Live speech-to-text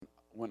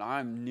when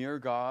I'm near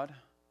God,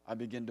 I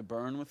begin to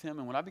burn with Him.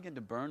 And when I begin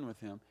to burn with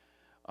Him,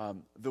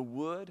 the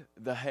wood,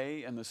 the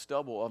hay, and the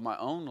stubble of my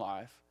own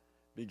life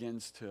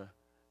begins to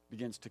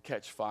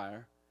catch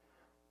fire.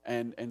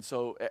 And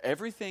so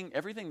everything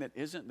that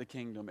isn't the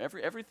kingdom,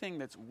 everything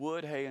that's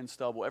wood, hay, and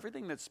stubble,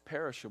 everything that's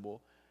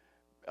perishable,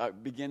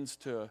 begins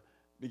to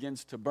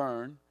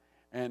burn.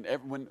 And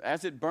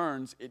as it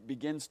burns, it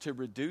begins to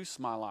reduce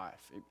my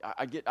life.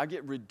 I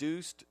get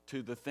reduced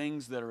to the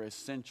things that are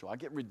essential. I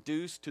get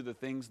reduced to the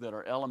things that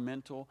are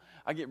elemental.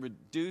 I get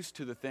reduced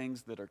to the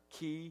things that are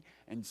key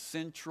and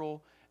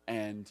central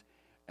and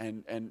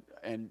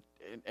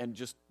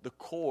just the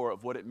core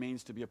of what it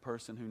means to be a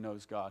person who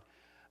knows God.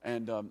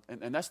 And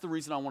that's the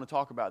reason I want to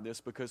talk about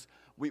this, because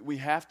we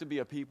have to be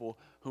a people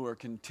who are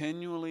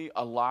continually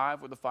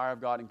alive with the fire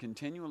of God and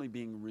continually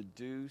being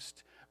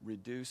reduced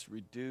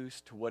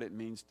to what it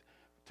means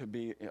to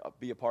be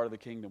a part of the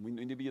kingdom. We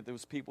need to be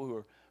those people who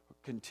are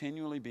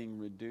continually being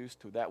reduced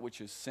to that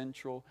which is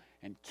central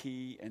and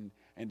key and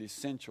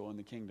essential in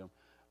the kingdom.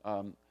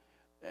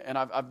 And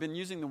I've been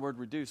using the word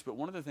reduce, but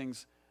one of the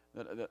things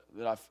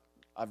that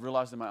I've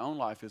realized in my own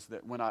life is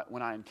that when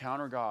I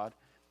encounter God,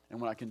 and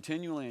when I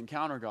continually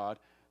encounter God,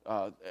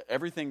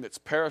 everything that's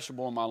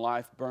perishable in my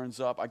life burns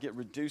up. I get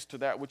reduced to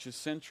that which is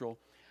central.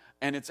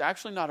 And it's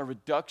actually not a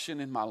reduction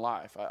in my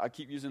life. I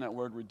keep using that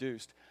word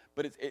reduced.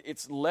 But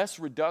it's less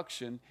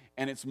reduction,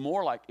 and it's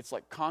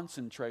like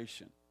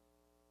concentration.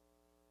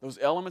 Those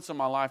elements of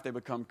my life, they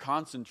become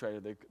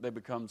concentrated. They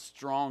become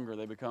stronger.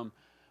 They become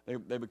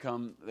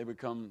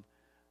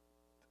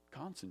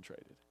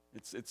concentrated.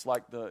 It's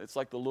like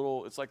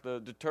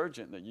the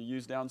detergent that you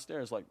use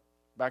downstairs. Like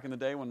back in the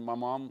day when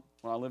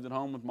I lived at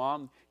home with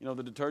Mom,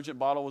 the detergent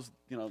bottle was,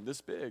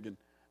 this big,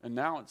 and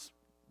now it's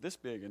this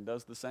big and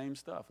does the same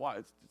stuff. Why?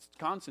 It's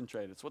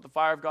concentrated. It's what the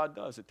fire of God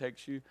does. It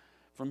takes you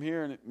from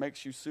here and it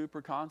makes you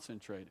super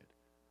concentrated.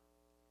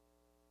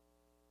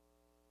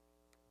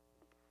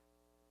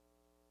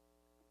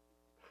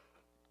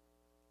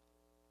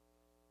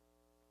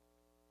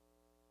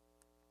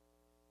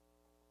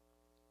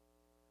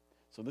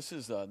 So this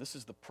is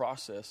the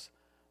process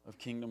of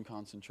kingdom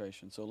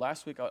concentration. So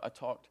last week I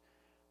talked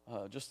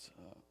just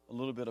a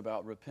little bit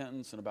about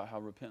repentance and about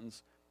how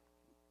repentance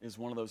is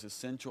one of those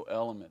essential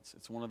elements.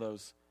 It's one of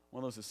those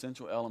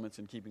essential elements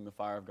in keeping the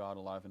fire of God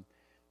alive.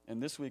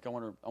 And this week I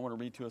want to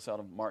read to us out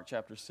of Mark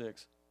chapter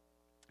 6.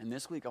 And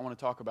this week I want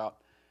to talk about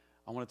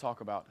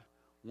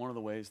one of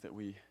the ways that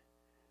we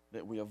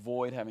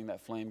avoid having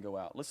that flame go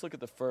out. Let's look at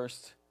the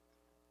first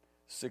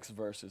 6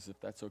 verses, if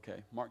that's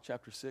okay. Mark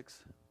chapter 6,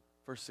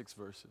 first 6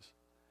 verses.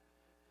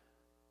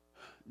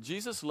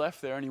 Jesus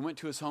left there and he went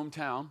to his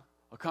hometown,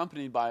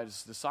 accompanied by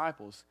his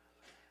disciples.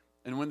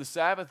 And when the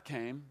Sabbath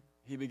came,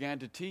 he began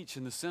to teach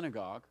in the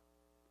synagogue,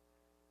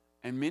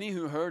 and many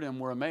who heard him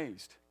were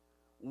amazed.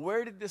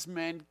 Where did this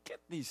man get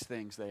these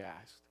things, they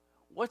asked.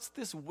 What's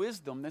this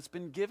wisdom that's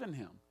been given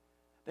him,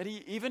 that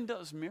he even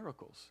does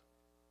miracles?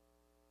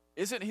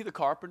 Isn't he the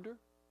carpenter?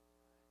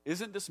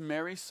 Isn't this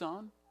Mary's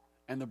son,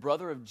 and the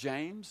brother of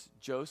James,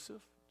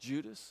 Joseph,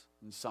 Judas,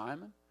 and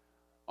Simon?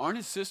 Aren't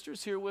his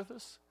sisters here with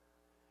us?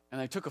 And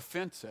they took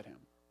offense at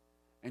him.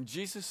 And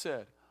Jesus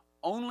said,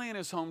 only in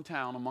his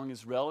hometown among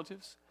his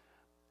relatives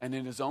and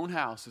in his own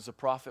house is a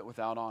prophet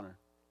without honor.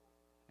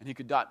 And he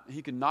could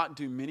not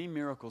do many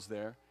miracles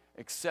there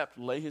except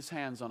lay his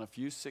hands on a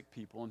few sick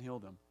people and heal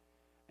them.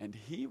 And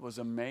he was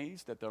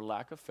amazed at their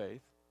lack of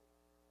faith.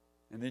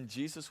 And then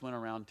Jesus went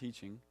around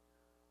teaching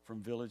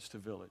from village to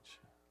village.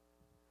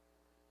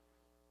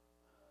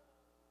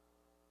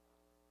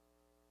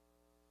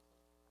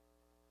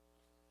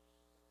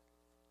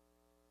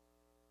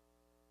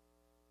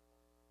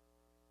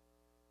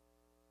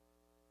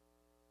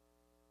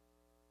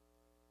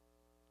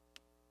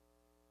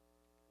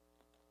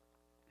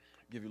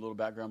 Give you a little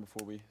background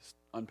before we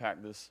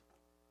unpack this.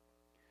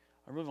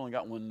 I really only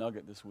got 1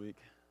 nugget this week.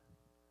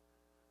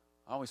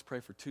 I always pray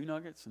for 2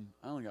 nuggets, and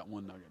I only got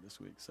 1 nugget this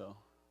week, so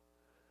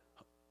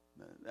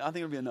I think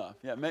it'll be enough.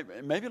 Yeah,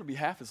 maybe it'll be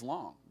half as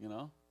long,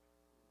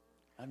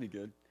 That'd be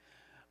good.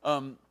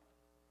 I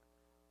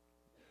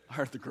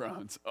heard the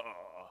groans. Oh.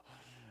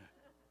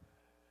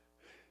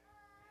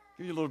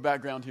 Give you a little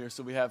background here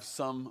so we have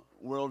some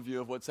worldview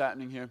of what's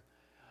happening here.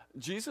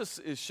 Jesus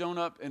is shown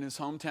up in his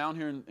hometown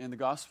here in the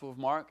Gospel of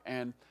Mark,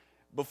 and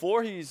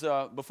before he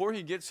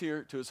gets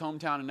here to his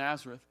hometown in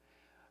Nazareth,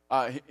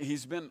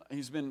 he's been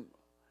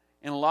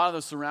in a lot of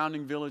the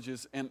surrounding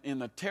villages in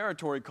the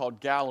territory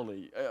called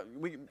Galilee.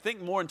 We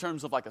think more in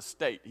terms of like a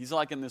state. He's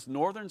like in this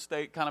northern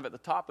state, kind of at the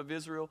top of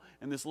Israel,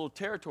 in this little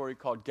territory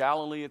called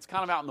Galilee. It's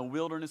kind of out in the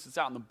wilderness. It's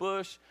out in the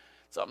bush.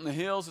 It's up in the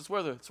hills. It's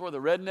where the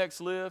rednecks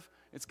live.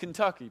 It's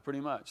Kentucky, pretty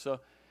much. So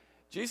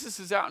Jesus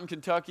is out in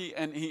Kentucky,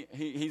 and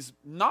he's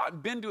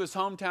not been to his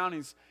hometown.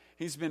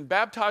 He's been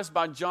baptized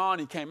by John.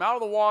 He came out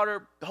of the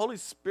water. The Holy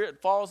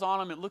Spirit falls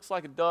on him. It looks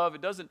like a dove.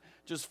 It doesn't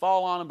just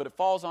fall on him, but it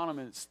falls on him,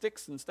 and it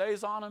sticks and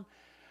stays on him.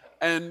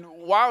 And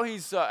while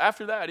he's,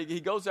 after that, he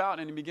goes out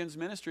and he begins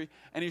ministry,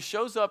 and he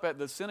shows up at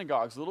the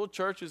synagogues, little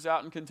churches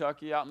out in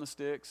Kentucky, out in the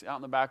sticks, out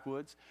in the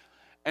backwoods.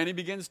 and he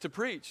begins to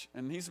preach.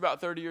 And he's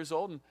about 30 years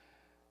old,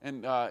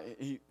 and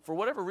he, for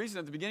whatever reason,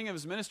 at the beginning of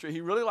his ministry,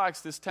 he really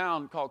likes this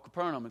town called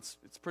Capernaum. It's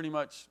pretty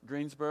much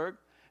Greensburg,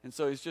 and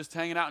so he's just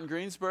hanging out in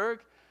Greensburg,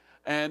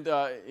 and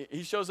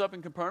he shows up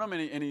in Capernaum,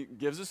 and he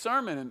gives a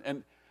sermon,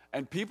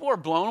 and people are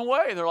blown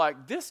away. They're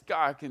like, this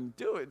guy can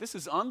do it. This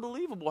is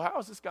unbelievable. How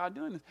is this guy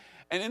doing this?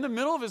 And in the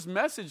middle of his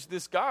message,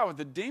 this guy with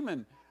the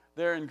demon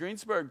there in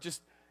Greensburg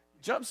just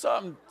jumps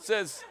up and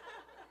says,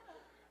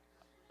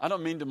 I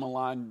don't mean to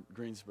malign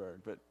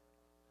Greensburg, but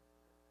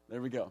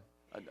there we go.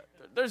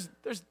 There's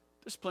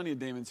plenty of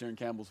demons here in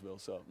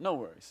Campbellsville, so no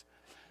worries.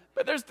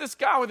 But there's this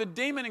guy with a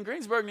demon in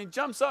Greensburg, and he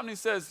jumps up and he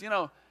says,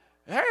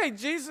 hey,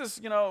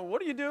 Jesus,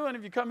 what are you doing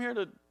if you come here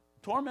to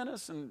torment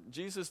us? And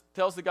Jesus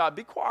tells the guy,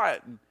 be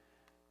quiet, and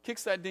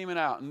kicks that demon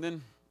out. And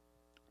then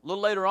a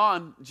little later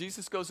on,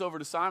 Jesus goes over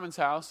to Simon's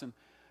house, and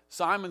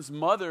Simon's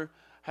mother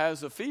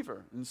has a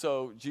fever. And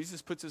so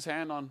Jesus puts his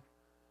hand on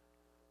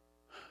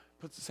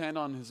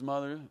his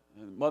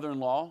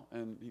mother-in-law,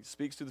 and he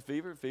speaks to the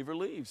fever. Fever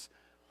leaves.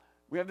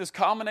 We have this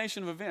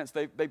combination of events.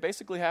 They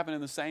basically happen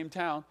in the same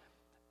town.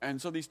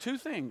 And so these two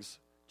things,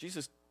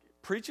 Jesus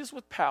preaches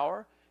with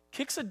power,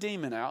 kicks a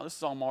demon out. This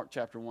is all Mark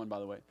chapter 1, by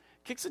the way.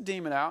 Kicks a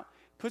demon out,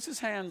 puts his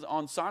hands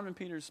on Simon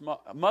Peter's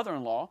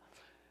mother-in-law,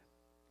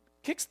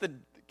 kicks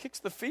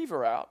the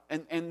fever out,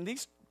 and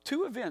these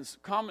two events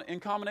in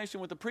combination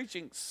with the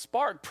preaching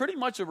sparked pretty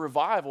much a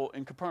revival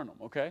in Capernaum,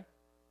 okay?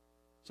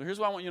 So here's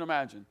what I want you to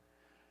imagine.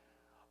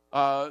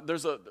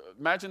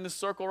 Imagine this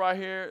circle right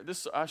here.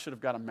 I should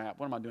have got a map.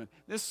 What am I doing?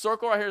 This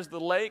circle right here is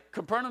the lake.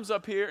 Capernaum's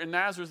up here, and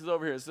Nazareth is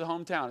over here. It's the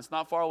hometown. It's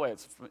not far away.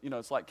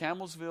 It's like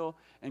Campbellsville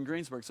and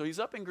Greensburg. So he's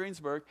up in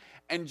Greensburg,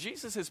 and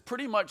Jesus has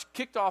pretty much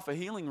kicked off a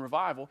healing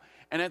revival.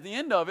 And at the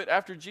end of it,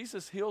 after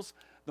Jesus heals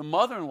the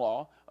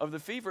mother-in-law of the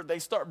fever, they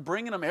start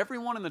bringing them,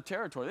 everyone in the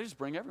territory. They just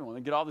bring everyone.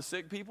 They get all the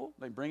sick people,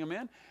 they bring them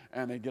in,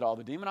 and they get all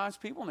the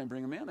demonized people, and they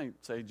bring them in. They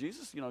say,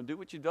 Jesus, do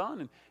what you've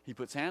done. And he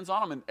puts hands on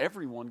them, and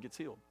everyone gets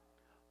healed.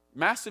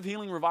 Massive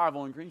healing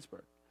revival in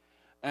Greensburg.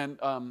 And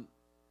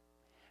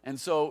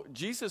so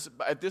Jesus,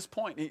 at this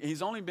point,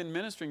 he's only been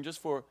ministering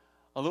just for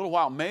a little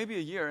while, maybe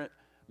a year,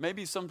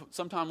 maybe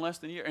sometime less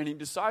than a year, and he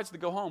decides to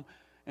go home.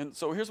 And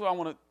so here's what I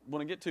want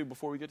to get to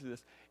before we get to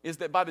this, is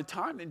that by the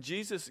time that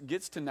Jesus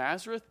gets to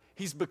Nazareth,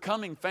 he's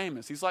becoming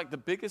famous. He's like the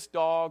biggest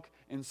dog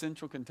in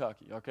central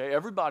Kentucky, okay?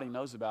 Everybody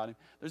knows about him.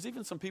 There's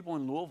even some people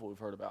in Louisville who've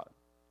heard about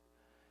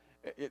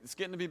him. It's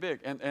getting to be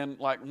big. And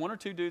like one or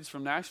two dudes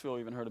from Nashville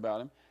even heard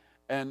about him.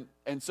 And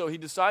so he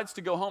decides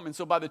to go home. And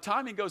so by the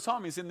time he goes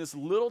home, he's in this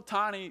little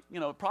tiny,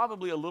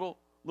 probably a little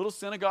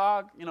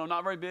synagogue,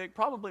 not very big,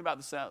 probably about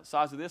the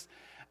size of this.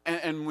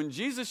 And when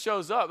Jesus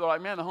shows up, they're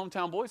like, man, the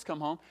hometown boys come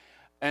home.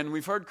 And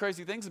we've heard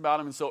crazy things about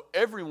him. And so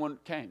everyone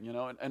came,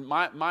 and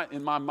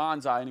in my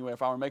mind's eye anyway,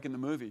 if I were making the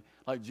movie,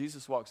 like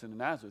Jesus walks into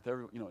Nazareth,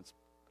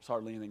 it's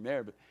hardly anything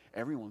there, but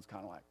everyone's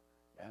kind of like,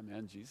 yeah,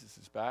 man, Jesus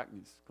is back and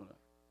he's going to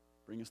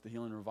bring us the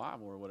healing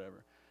revival or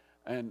whatever.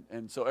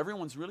 And so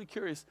everyone's really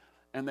curious.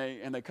 And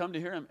they come to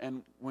hear him,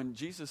 and when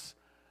Jesus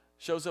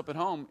shows up at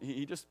home,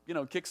 he just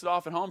kicks it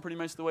off at home pretty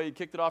much the way he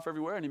kicked it off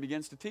everywhere, and he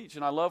begins to teach.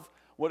 And I love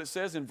what it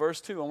says in verse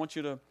 2. I want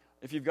you to,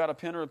 if you've got a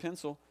pen or a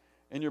pencil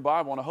in your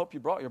Bible, and I hope you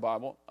brought your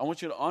Bible, I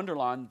want you to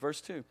underline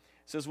verse 2. It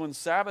says, when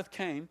Sabbath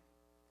came,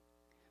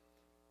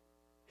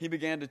 he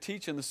began to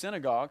teach in the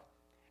synagogue,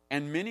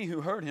 and many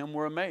who heard him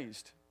were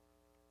amazed.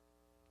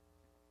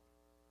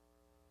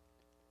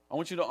 I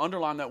want you to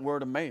underline that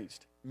word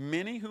amazed.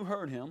 Many who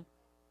heard him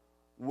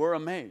were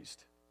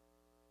amazed.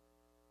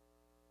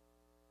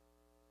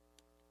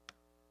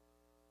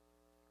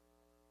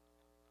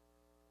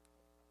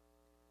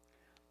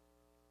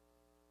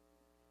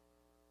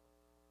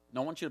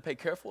 Now I want you to pay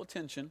careful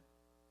attention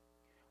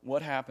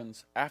what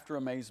happens after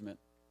amazement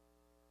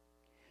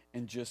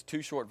in just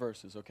two short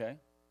verses, okay?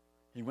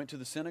 He went to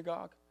the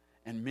synagogue,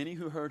 and many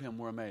who heard him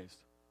were amazed.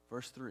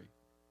 Verse 3.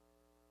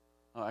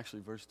 Oh,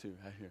 actually, verse 2,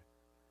 right here.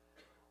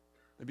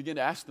 They begin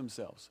to ask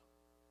themselves,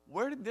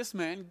 where did this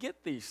man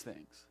get these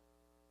things?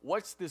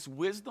 What's this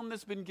wisdom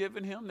that's been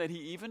given him that he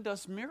even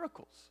does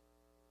miracles?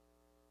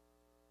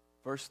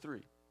 Verse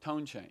 3,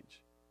 tone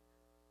change.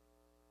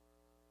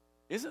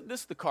 Isn't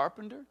this the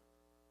carpenter?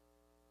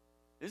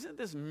 Isn't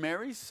this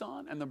Mary's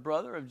son and the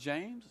brother of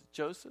James,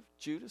 Joseph,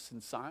 Judas,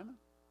 and Simon?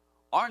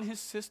 Aren't his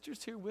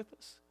sisters here with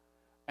us?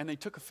 And they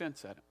took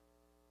offense at him.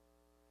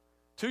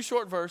 Two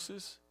short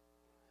verses,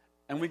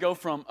 and we go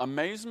from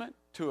amazement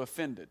to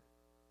offended.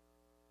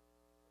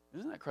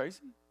 Isn't that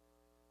crazy?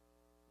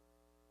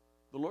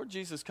 The Lord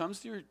Jesus comes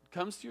to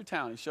your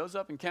town. He shows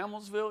up in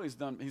Campbellsville.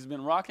 He's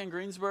been rocking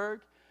Greensburg.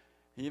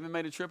 He even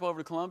made a trip over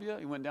to Columbia.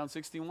 He went down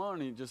 61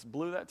 and he just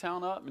blew that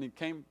town up. And he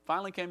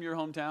finally came to your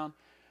hometown,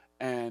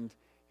 and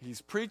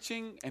he's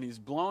preaching and he's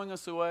blowing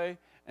us away.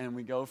 And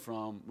we go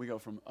from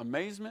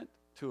amazement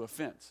to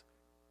offense.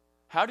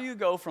 How do you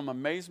go from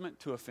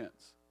amazement to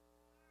offense?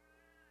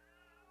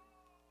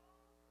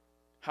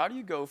 How do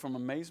you go from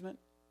amazement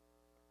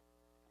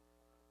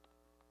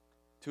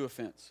to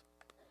offense?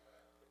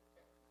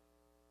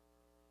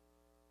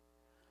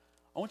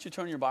 I want you to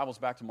turn your Bibles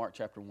back to Mark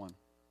chapter 1.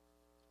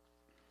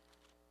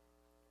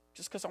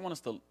 just because I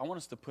want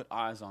us to put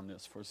eyes on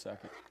this for a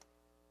second.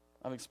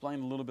 I've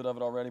explained a little bit of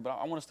it already, but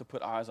I want us to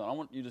put eyes on it. I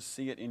want you to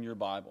see it in your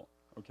Bible,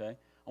 okay?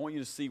 I want you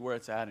to see where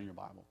it's at in your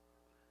Bible.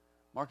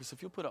 Marcus,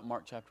 if you'll put up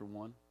Mark chapter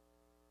 1.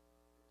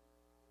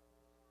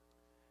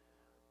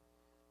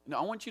 Now,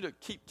 I want you to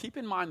keep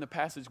in mind the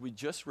passage we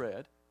just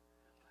read,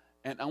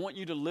 and I want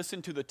you to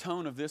listen to the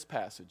tone of this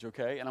passage,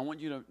 okay? And I want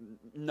you to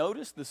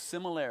notice the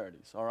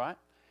similarities, all right?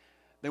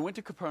 They went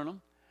to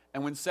Capernaum,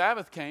 and when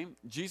Sabbath came,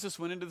 Jesus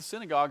went into the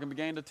synagogue and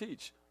began to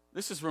teach.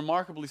 This is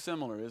remarkably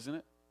similar, isn't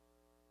it?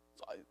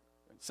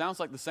 It sounds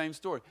like the same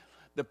story.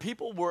 The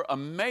people were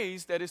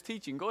amazed at his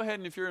teaching. Go ahead,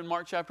 and if you're in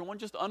Mark chapter 1,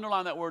 just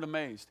underline that word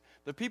amazed.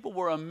 The people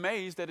were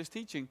amazed at his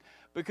teaching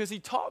because he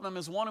taught them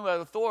as one who had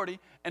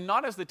authority and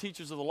not as the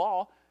teachers of the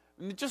law.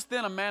 And just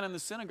then a man in the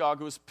synagogue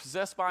who was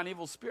possessed by an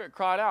evil spirit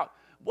cried out,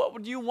 "What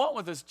would you want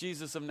with us,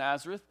 Jesus of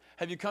Nazareth?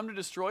 Have you come to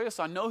destroy us?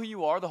 I know who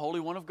you are, the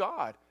Holy One of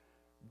God."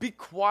 "Be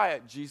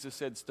quiet," Jesus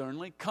said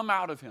sternly. "Come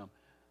out of him."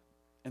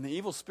 And the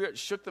evil spirit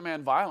shook the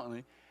man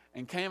violently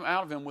and came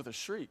out of him with a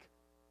shriek.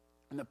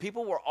 And the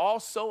people were all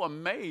so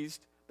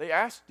amazed, they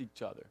asked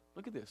each other.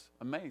 Look at this,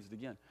 amazed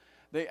again.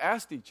 They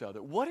asked each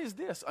other, "What is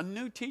this? A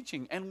new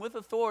teaching, and with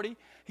authority.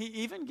 He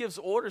even gives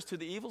orders to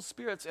the evil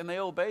spirits, and they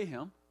obey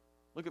him."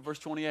 Look at verse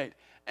 28.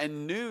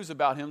 "And news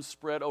about him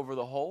spread over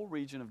the whole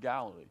region of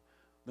Galilee."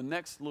 The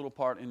next little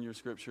part in your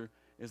scripture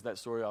is that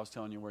story I was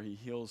telling you where he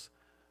heals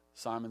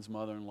Simon's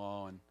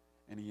mother-in-law,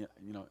 and he,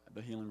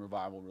 the healing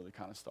revival really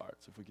kind of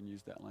starts, if we can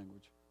use that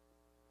language.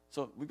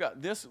 So we've got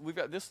this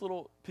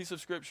little piece of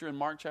scripture in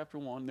Mark chapter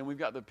 1, then we've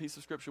got the piece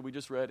of scripture we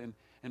just read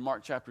in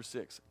Mark chapter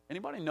 6.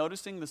 Anybody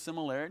noticing the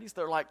similarities?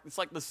 It's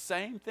like the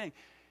same thing.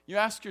 You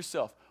ask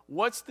yourself,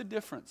 what's the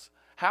difference?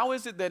 How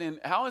is it that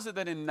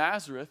in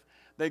Nazareth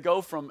they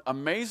go from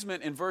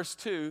amazement in verse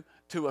 2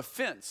 to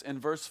offense in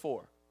verse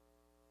 4?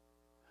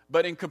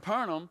 But in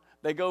Capernaum,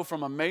 they go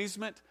from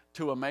amazement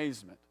to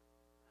amazement.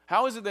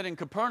 How is it that in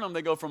Capernaum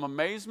they go from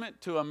amazement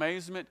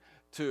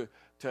to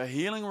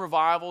healing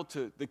revival,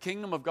 to the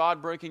kingdom of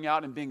God breaking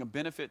out and being a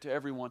benefit to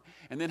everyone?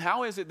 And then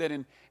how is it that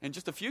in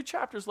just a few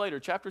chapters later,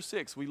 chapter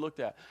 6 we looked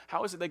at,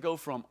 how is it they go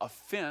from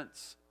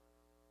offense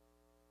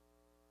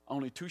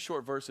only 2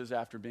 short verses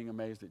after being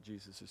amazed at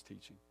Jesus'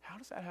 teaching? How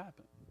does that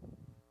happen?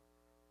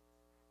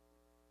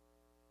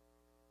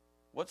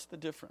 What's the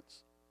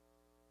difference?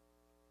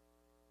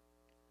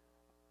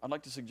 I'd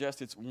like to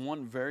suggest it's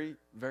one very,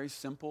 very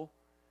simple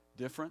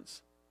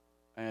difference,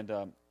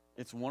 and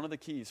it's one of the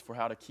keys for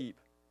how to keep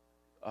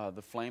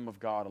the flame of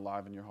God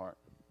alive in your heart.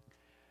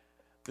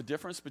 The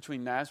difference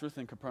between Nazareth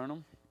and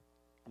Capernaum,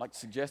 I'd like to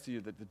suggest to you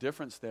that the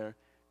difference there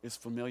is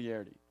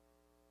familiarity.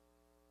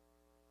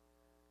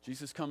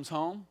 Jesus comes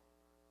home,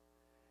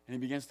 and he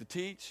begins to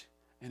teach,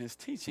 and his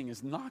teaching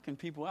is knocking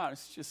people out.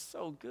 It's just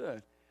so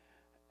good.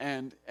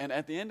 And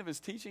at the end of his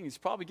teaching, he's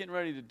probably getting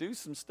ready to do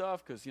some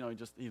stuff because he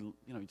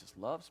just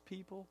loves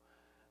people,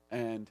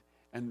 and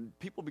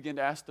people begin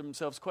to ask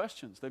themselves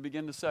questions. They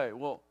begin to say,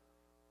 "Well,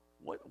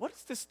 what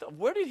is this stuff?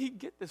 Where did he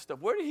get this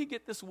stuff? Where did he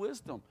get this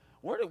wisdom?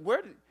 Where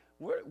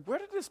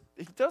did this?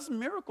 He does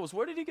miracles.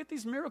 Where did he get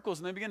these miracles?"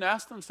 And they begin to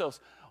ask themselves,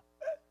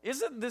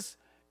 "Isn't this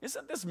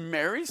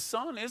Mary's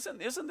son?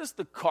 Isn't this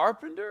the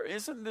carpenter?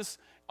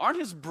 Aren't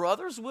his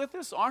brothers with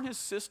us? Aren't his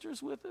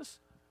sisters with us?"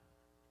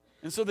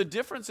 And so the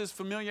difference is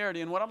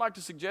familiarity. And what I'd like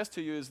to suggest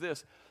to you is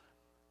this.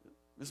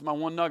 This is my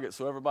one nugget,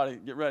 so everybody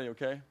get ready,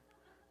 okay?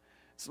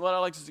 This is what I'd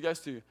like to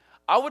suggest to you.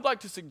 I would like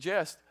to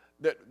suggest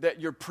that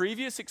your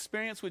previous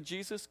experience with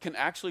Jesus can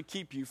actually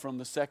keep you from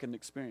the second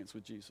experience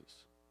with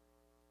Jesus.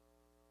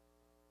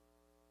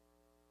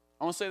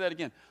 I want to say that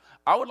again.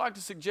 I would like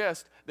to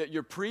suggest that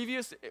your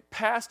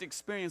past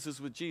experiences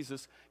with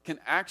Jesus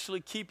can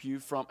actually keep you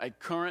from a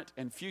current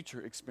and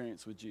future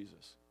experience with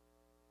Jesus.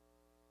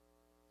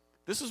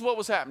 This is what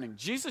was happening.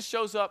 Jesus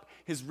shows up.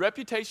 His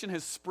reputation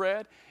has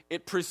spread.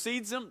 It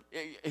precedes him.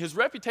 His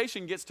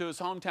reputation gets to his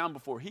hometown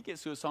before he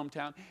gets to his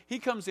hometown. He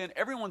comes in.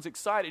 Everyone's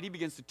excited. He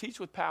begins to teach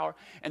with power.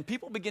 And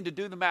people begin to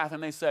do the math.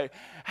 And they say,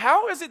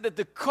 how is it that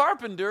the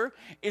carpenter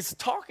is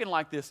talking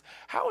like this?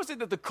 How is it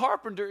that the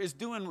carpenter is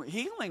doing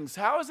healings?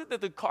 How is it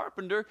that the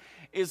carpenter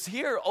is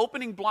here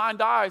opening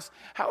blind eyes?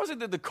 How is it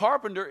that the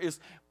carpenter is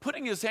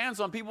putting his hands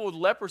on people with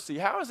leprosy?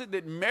 How is it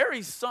that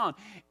Mary's son,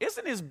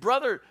 isn't his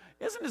brother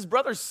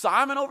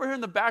Simon over here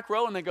in the back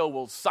row? And they go,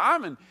 "Well,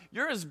 Simon,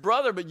 you're his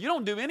brother, but you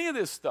don't do any of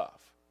this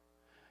stuff."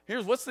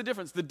 What's the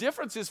difference? The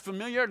difference is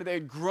familiarity. They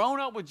had grown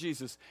up with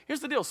Jesus.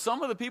 Here's the deal.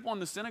 Some of the people in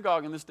the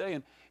synagogue in this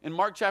day, in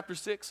Mark chapter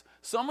 6,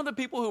 some of the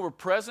people who were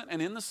present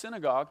and in the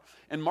synagogue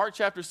in Mark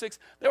chapter 6,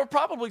 they were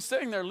probably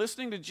sitting there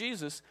listening to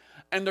Jesus,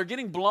 and they're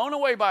getting blown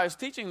away by his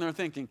teaching. They're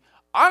thinking,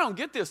 "I don't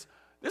get this.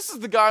 This is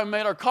the guy who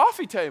made our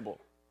coffee table.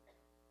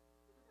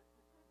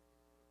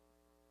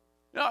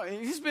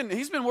 He's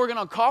been working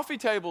on coffee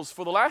tables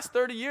for the last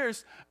 30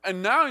 years,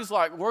 and now he's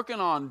like working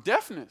on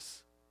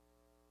deafness."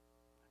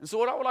 And so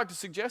what I would like to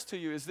suggest to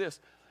you is this,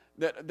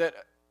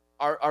 that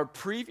our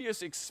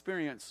previous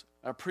experience,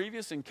 our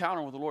previous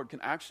encounter with the Lord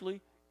can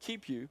actually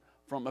keep you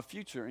from a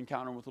future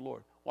encounter with the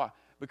Lord. Why?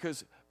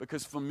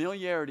 Because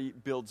familiarity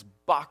builds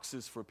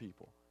boxes for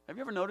people. Have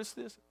you ever noticed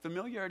this?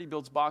 Familiarity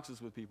builds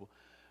boxes with people.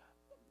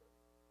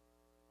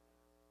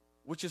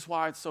 Which is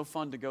why it's so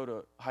fun to go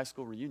to high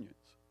school reunions.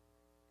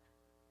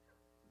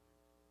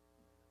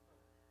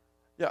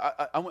 Yeah,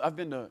 I've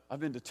been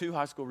to 2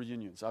 high school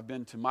reunions. I've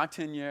been to my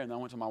 10-year, and I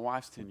went to my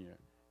wife's 10-year.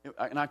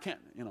 And I can't,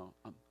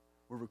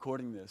 we're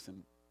recording this,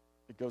 and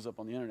it goes up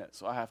on the internet,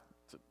 so I have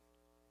to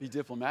be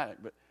diplomatic.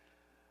 But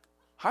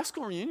high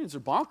school reunions are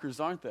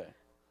bonkers, aren't they?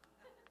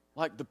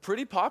 Like the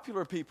pretty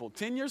popular people,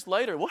 10 years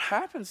later, what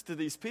happens to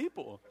these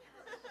people?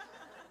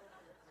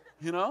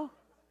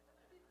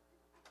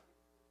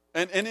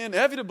 And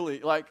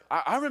inevitably, like,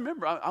 I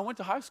remember, I went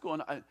to high school,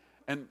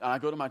 and I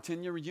go to my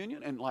 10-year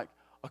reunion, and like,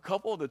 a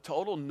couple of the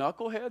total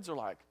knuckleheads are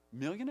like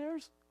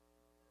millionaires.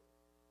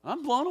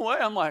 I'm blown away.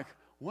 I'm like,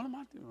 what am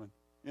I doing?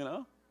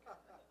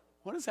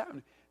 What is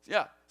happening?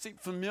 Yeah, see,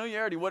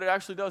 familiarity, what it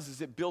actually does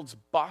is it builds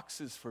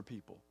boxes for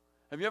people.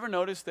 Have you ever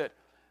noticed that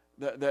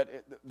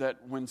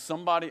when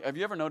somebody, have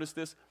you ever noticed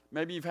this?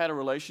 Maybe you've had a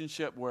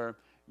relationship where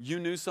you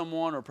knew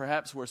someone, or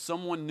perhaps where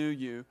someone knew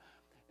you,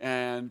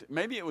 and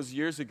maybe it was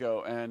years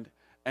ago,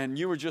 and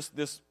you were just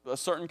a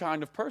certain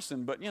kind of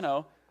person, but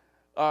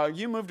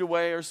you moved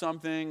away or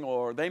something,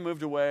 or they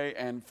moved away,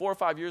 and 4 or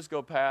 5 years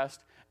go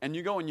past, and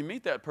you go and you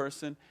meet that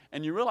person,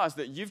 and you realize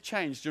that you've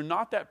changed. You're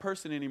not that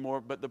person anymore,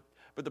 but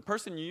the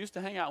person you used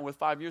to hang out with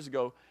 5 years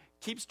ago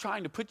keeps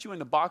trying to put you in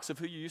the box of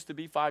who you used to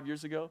be 5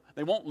 years ago.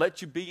 They won't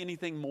let you be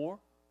anything more.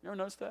 You ever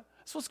notice that?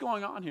 That's what's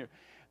going on here.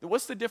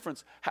 What's the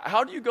difference?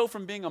 How do you go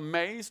from being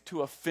amazed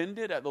to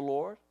offended at the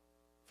Lord?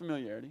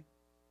 Familiarity.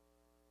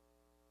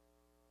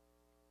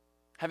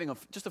 Having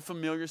just a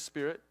familiar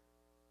spirit.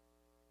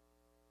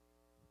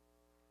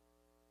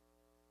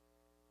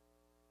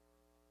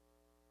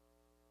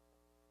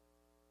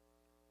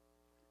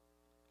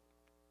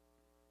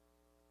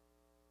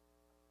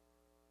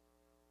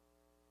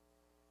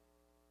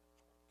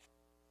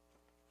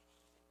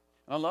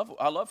 I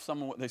love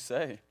some of what they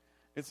say.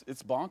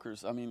 It's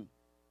bonkers. I mean,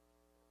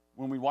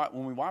 when we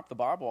wipe the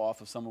Bible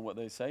off of some of what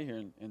they say here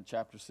in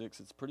chapter 6,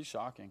 it's pretty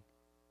shocking.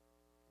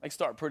 They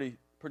start pretty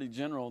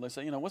general. They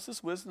say, what's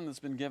this wisdom that's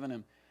been given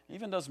him? He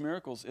even does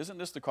miracles. Isn't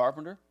this the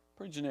carpenter?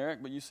 Pretty generic,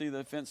 but you see the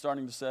offense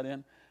starting to set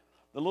in.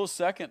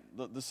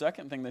 The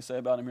second thing they say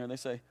about him here, they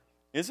say,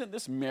 isn't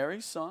this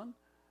Mary's son?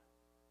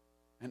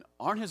 And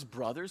aren't his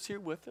brothers here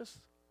with us?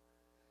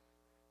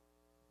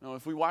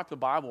 If we wipe the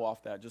Bible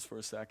off that just for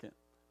a second,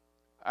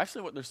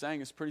 actually, what they're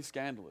saying is pretty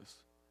scandalous.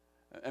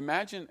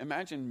 Imagine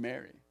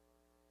Mary.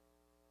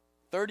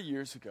 30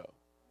 years ago,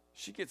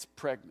 she gets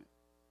pregnant.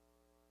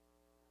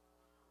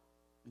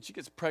 And she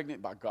gets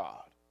pregnant by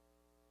God.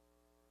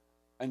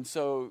 And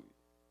so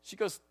she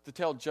goes to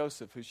tell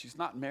Joseph, who she's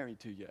not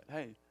married to yet,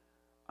 hey,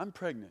 I'm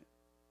pregnant,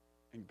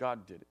 and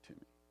God did it to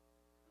me.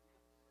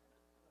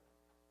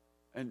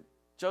 And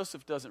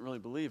Joseph doesn't really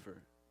believe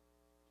her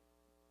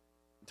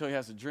until he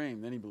has a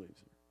dream, then he believes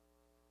her.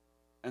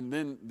 And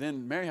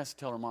then Mary has to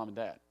tell her mom and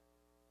dad.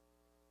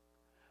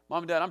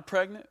 Mom and dad, I'm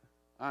pregnant.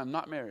 I'm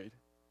not married.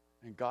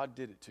 And God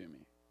did it to me.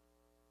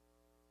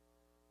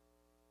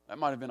 That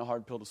might have been a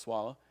hard pill to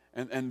swallow.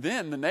 And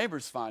then the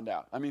neighbors find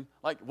out. I mean,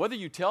 like, whether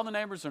you tell the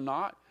neighbors or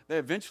not, they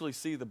eventually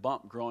see the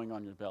bump growing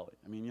on your belly.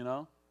 I mean,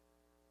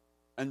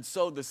 And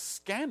so the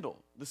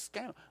scandal.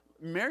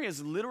 Mary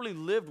has literally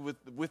lived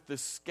with the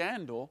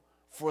scandal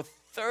for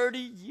 30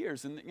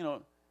 years. And,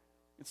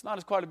 it's not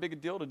as quite a big a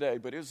deal today,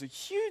 but it was a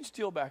huge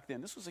deal back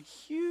then. This was a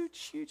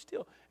huge, huge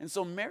deal. And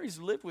so Mary's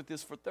lived with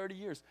this for 30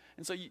 years.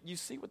 And so you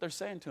see what they're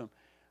saying to him.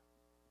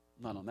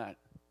 Not on that.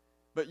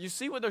 But you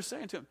see what they're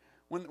saying to him.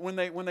 When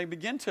they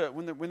begin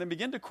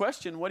to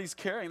question what he's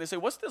carrying, they say,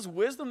 what's this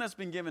wisdom that's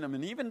been given him?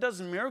 And he even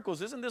does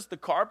miracles. Isn't this the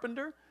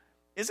carpenter?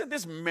 Isn't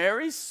this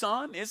Mary's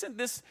son? Isn't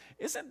this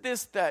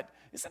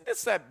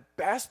that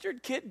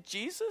bastard kid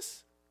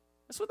Jesus?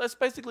 That's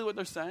basically what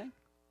they're saying.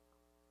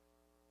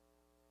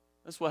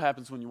 That's what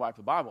happens when you wipe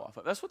the Bible off.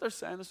 That's what they're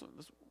saying. Let's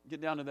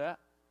get down to that.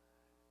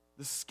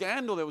 The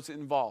scandal that was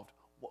involved.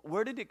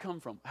 Where did it come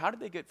from? How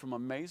did they get from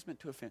amazement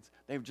to offense?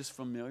 They were just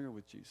familiar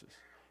with Jesus.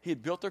 He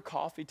had built their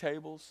coffee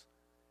tables.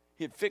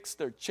 He had fixed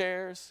their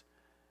chairs.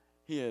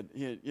 He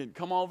had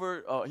come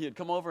over.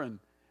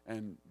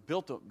 And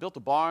built a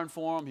barn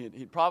for them.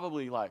 He'd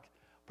probably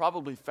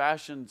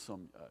fashioned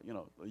some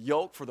a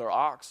yoke for their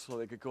ox so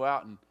they could go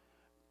out and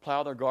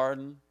plow their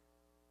garden.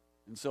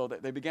 And so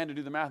they began to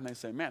do the math, and they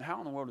say, man, how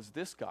in the world is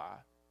this guy?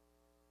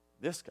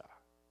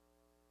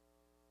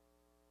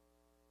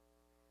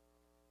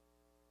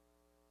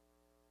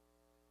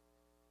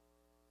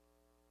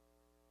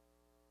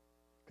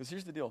 Because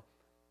here's the deal.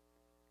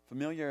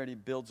 Familiarity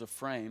builds a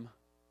frame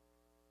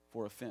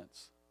for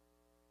offense.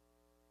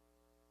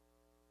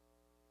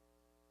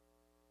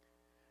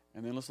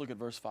 And then let's look at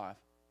verse 5.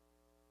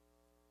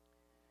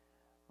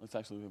 Let's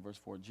actually look at verse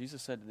 4.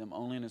 Jesus said to them,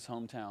 only in his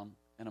hometown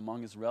and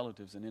among his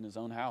relatives and in his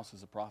own house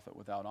is a prophet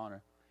without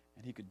honor.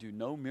 And he could do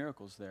no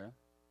miracles there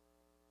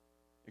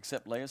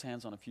except lay his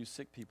hands on a few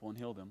sick people and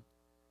heal them.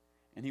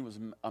 And he was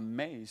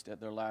amazed at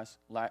their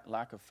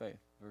lack of faith.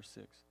 Verse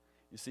 6.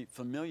 You see,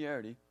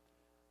 familiarity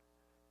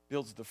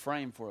builds the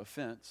frame for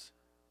offense,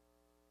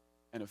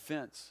 and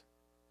offense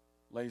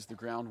lays the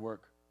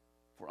groundwork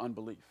for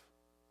unbelief.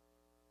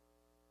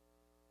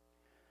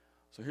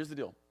 So here's the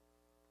deal.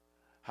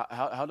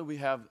 How do we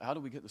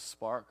get the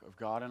spark of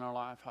God in our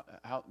life?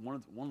 One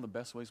of the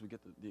best ways we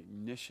get the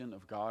ignition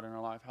of God in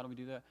our life, how do we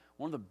do that?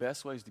 One of the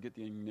best ways to get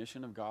the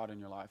ignition of God in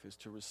your life is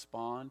to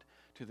respond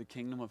to the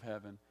kingdom of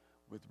heaven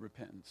with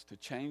repentance, to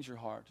change your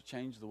heart, to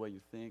change the way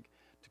you think,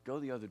 to go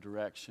the other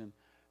direction,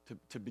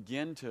 to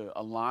begin to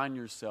align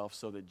yourself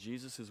so that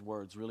Jesus'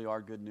 words really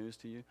are good news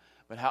to you.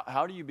 But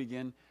how do you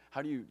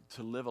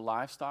to live a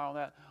lifestyle of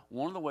that?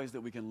 One of the ways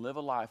that we can live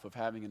a life of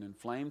having an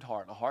inflamed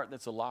heart, a heart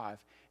that's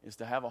alive, is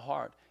to have a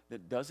heart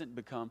that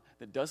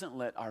doesn't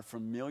let our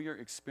familiar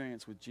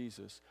experience with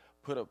Jesus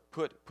put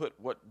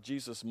what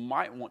Jesus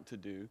might want to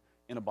do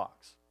in a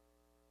box.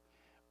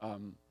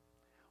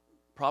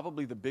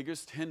 Probably the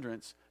biggest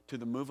hindrance to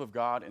the move of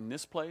God in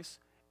this place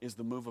is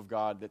the move of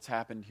God that's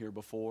happened here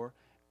before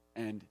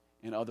and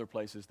in other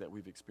places that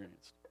we've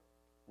experienced.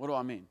 What do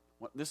I mean?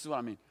 This is what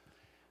I mean.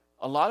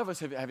 A lot of us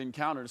have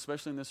encountered,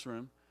 especially in this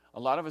room, a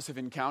lot of us have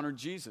encountered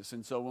Jesus.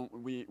 And so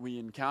when we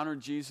encountered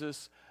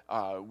Jesus,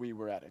 we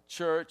were at a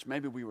church,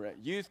 maybe we were at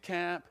youth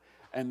camp,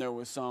 and there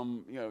was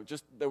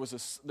there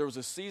was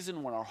a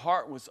season when our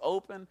heart was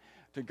open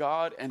to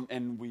God,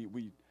 and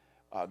we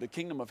the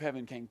kingdom of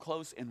heaven came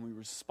close, and we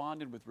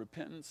responded with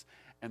repentance,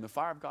 and the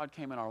fire of God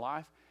came in our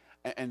life.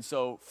 And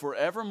so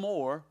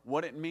forevermore,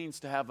 what it means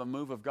to have a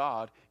move of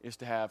God is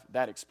to have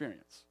that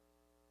experience.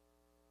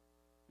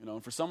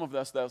 And for some of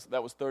us,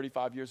 that was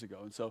 35 years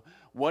ago. And so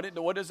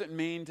what does it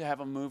mean to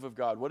have a move of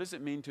God? What does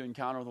it mean to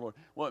encounter the Lord?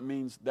 Well, it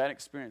means that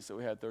experience that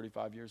we had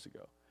 35 years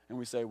ago. And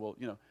we say, well,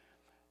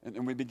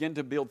 and we begin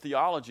to build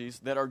theologies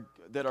that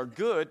are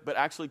good, but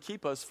actually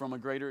keep us from a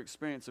greater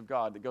experience of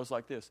God that goes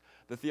like this.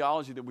 The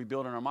theology that we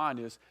build in our mind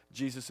is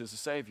Jesus is a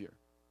Savior.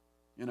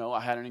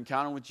 I had an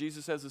encounter with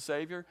Jesus as a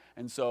Savior,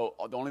 and so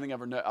the only thing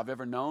I've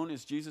ever known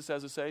is Jesus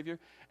as a Savior.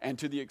 And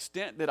to the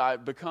extent that I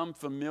become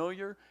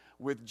familiar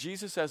with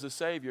Jesus as a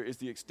Savior is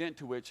the extent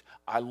to which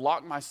I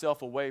lock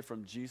myself away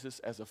from Jesus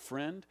as a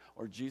friend,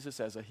 or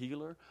Jesus as a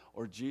healer,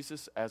 or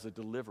Jesus as a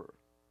deliverer.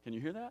 Can you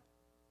hear that?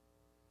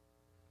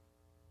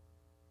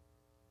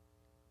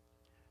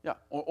 Yeah.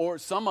 Or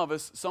some of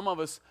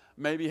us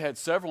maybe had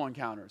several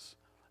encounters,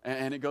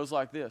 and it goes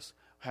like this.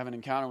 I have an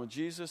encounter with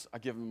Jesus. I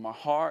give him my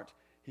heart.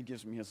 He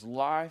gives me his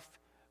life.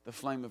 The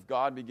flame of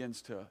God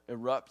begins to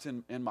erupt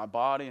in my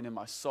body and in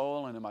my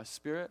soul and in my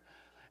spirit.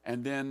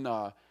 And then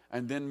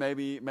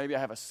maybe I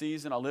have a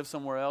season. I live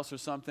somewhere else or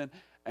something,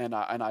 and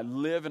I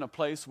live in a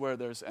place where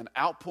there's an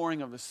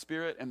outpouring of the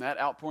Spirit, and that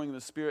outpouring of the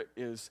Spirit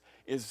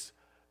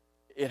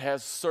it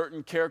has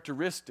certain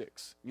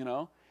characteristics,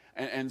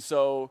 And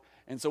so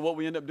what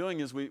we end up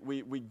doing is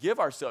we give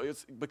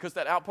ourselves, because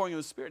that outpouring of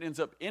the Spirit ends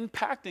up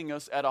impacting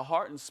us at a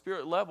heart and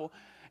spirit level,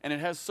 and it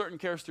has certain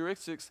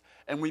characteristics,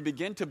 and we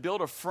begin to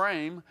build a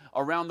frame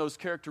around those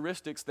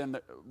characteristics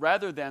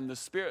rather than the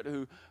Spirit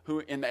who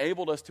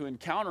enabled us to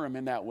encounter him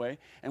in that way.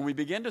 And we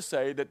begin to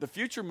say that the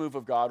future move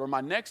of God, or my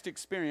next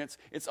experience,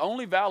 it's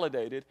only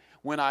validated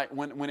when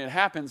it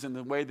happens in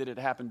the way that it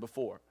happened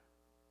before.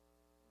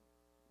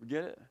 We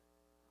get it?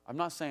 I'm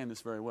not saying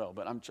this very well,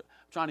 but I'm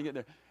trying to get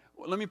there.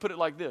 Well, let me put it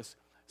like this.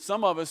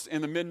 Some of us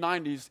in the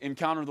mid-'90s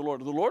encountered the Lord.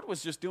 The Lord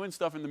was just doing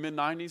stuff in the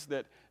mid-'90s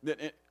that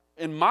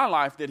in my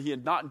life that he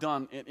had not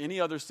done in any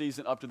other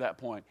season up to that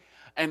point.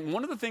 And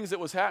one of the things that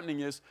was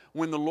happening is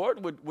when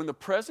the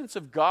presence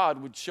of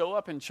God would show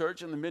up in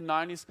church in the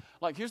mid-'90s,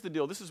 like, here's the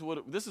deal. This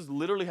is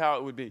literally how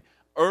it would be.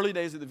 Early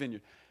days at the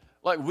Vineyard.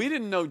 Like, we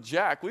didn't know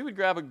jack. We would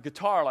grab a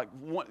guitar,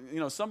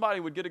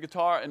 somebody would get a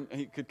guitar and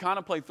he could kind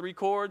of play 3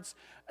 chords,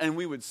 and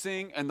we would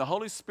sing, and the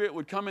Holy Spirit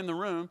would come in the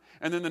room,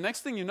 and then the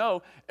next thing you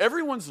know,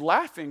 everyone's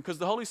laughing because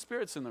the Holy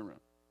Spirit's in the room.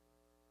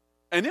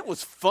 And it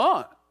was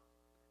fun.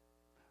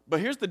 But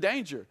here's the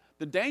danger.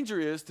 The danger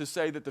is to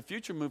say that the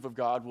future move of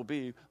God will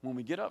be when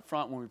we get up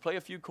front, when we play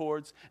a few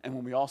chords, and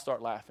when we all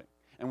start laughing.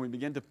 And we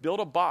begin to build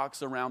a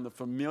box around the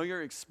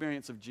familiar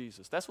experience of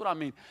Jesus. That's what I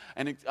mean.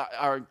 And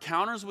our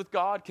encounters with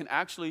God can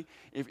actually,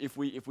 if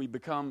we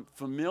become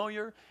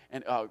familiar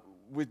and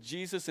with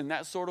Jesus in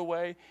that sort of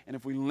way, and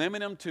if we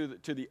limit him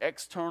to the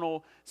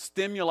external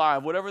stimuli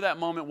of whatever that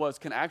moment was,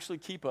 can actually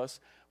keep us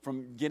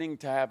from getting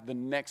to have the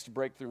next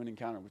breakthrough and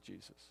encounter with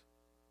Jesus.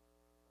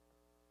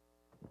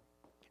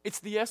 It's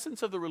the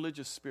essence of the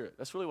religious spirit.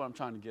 That's really what I'm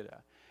trying to get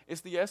at.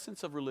 It's the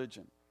essence of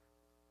religion.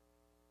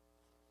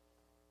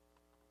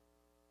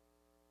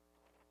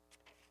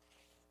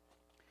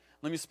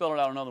 Let me spell it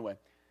out another way.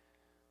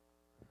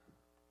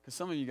 Because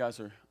some of you guys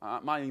are,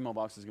 my email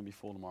box is going to be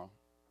full tomorrow.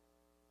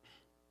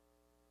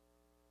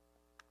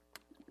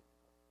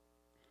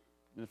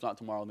 And if not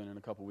tomorrow, then in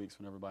a couple weeks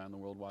when everybody on the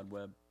World Wide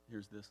Web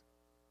hears this.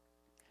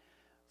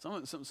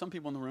 Some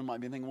people in the room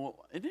might be thinking,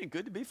 well, isn't it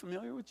good to be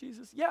familiar with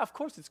Jesus? Yeah, of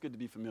course it's good to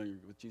be familiar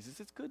with Jesus.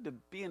 It's good to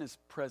be in his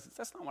presence.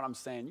 That's not what I'm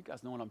saying. You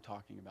guys know what I'm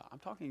talking about. I'm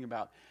talking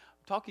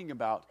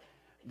about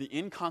the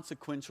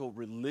inconsequential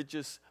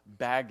religious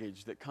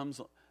baggage that comes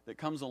that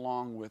comes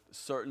along with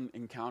certain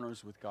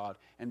encounters with God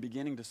and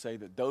beginning to say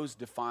that those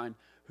define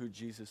who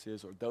Jesus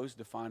is, or those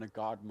define a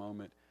God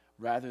moment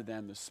rather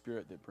than the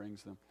Spirit that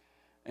brings them.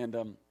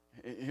 And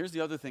here's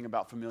the other thing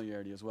about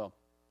familiarity as well.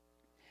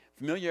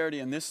 Familiarity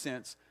in this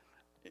sense,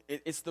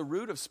 it's the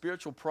root of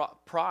spiritual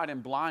pride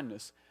and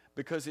blindness,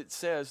 because it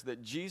says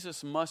that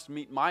Jesus must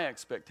meet my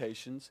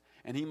expectations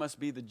and he must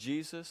be the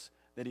Jesus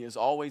that he has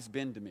always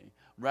been to me,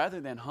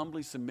 rather than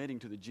humbly submitting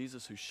to the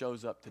Jesus who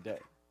shows up today.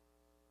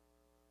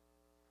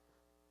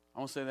 I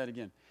want to say that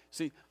again.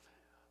 See,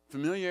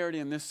 familiarity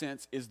in this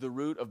sense is the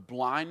root of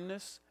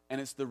blindness,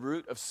 and it's the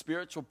root of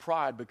spiritual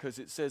pride, because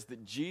it says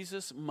that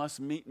Jesus must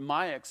meet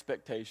my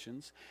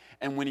expectations,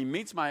 and when he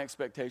meets my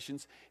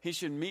expectations, he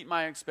should meet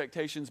my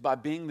expectations by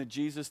being the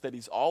Jesus that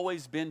he's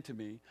always been to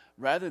me,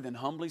 rather than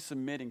humbly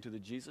submitting to the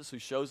Jesus who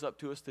shows up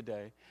to us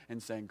today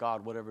and saying,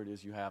 God, whatever it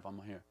is you have,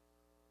 I'm here.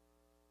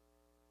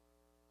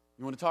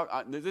 You want to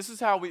talk? This is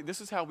how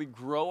we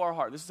grow our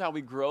heart. This is how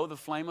we grow the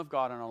flame of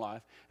God in our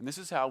life, and this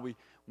is how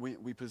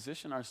we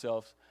position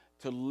ourselves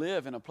to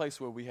live in a place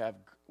where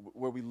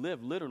we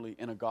live literally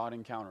in a God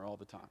encounter all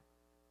the time.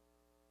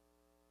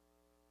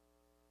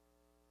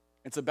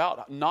 It's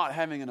about not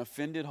having an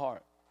offended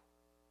heart.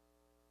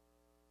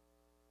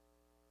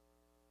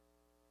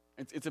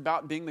 It's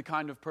about being the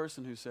kind of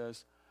person who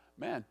says,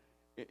 man,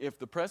 if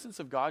the presence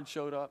of God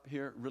showed up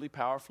here really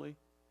powerfully,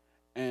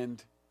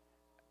 and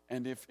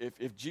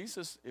if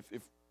Jesus,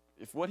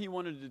 if what he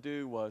wanted to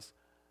do was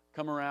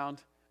come around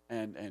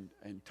and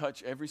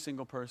touch every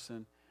single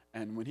person,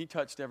 and when he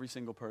touched every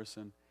single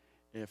person,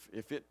 if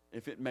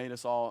it made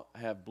us all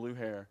have blue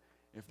hair,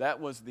 if that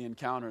was the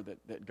encounter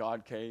that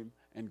God came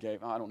and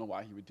gave, I don't know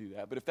why he would do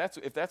that, but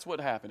if that's what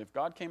happened, if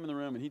God came in the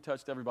room and he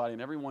touched everybody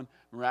and everyone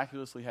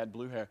miraculously had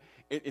blue hair,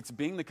 it's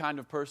being the kind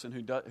of person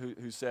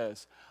who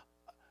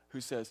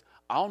says,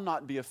 I'll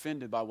not be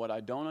offended by what I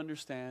don't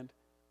understand.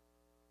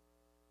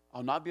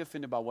 I'll not be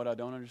offended by what I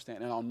don't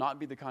understand, and I'll not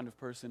be the kind of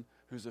person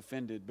who's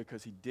offended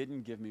because he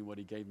didn't give me what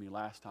he gave me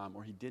last time,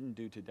 or he didn't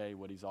do today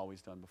what he's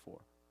always done before.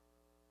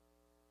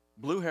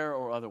 Blue hair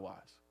or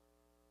otherwise.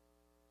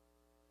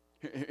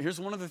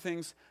 Here's one of the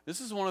things, this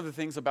is one of the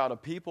things about a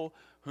people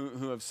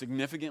who have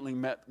significantly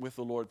met with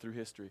the Lord through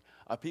history.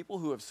 A people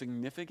who have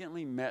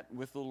significantly met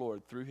with the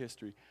Lord through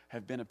history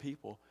have been a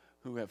people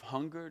who have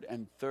hungered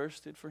and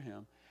thirsted for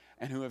him,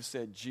 and who have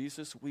said,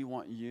 Jesus, we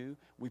want you.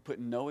 We put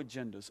no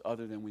agendas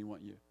other than we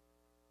want you.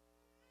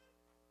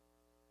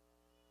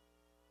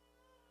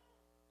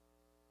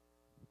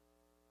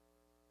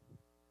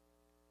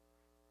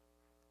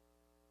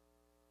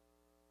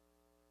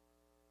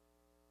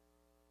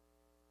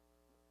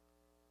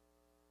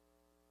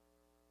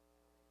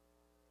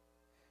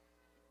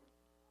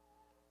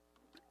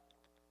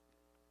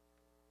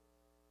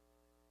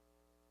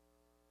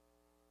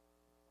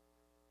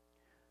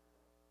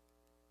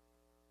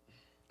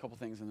 Couple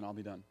things and then I'll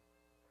be done.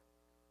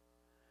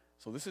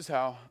 So this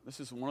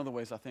is one of the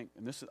ways I think,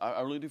 and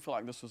I really do feel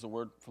like this was a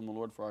word from the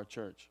Lord for our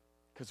church,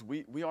 because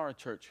we are a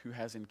church who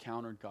has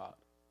encountered God.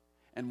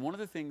 And one of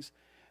the things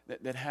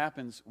that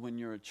happens when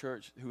you're a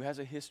church who has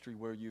a history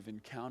where you've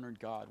encountered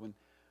God,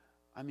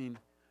 I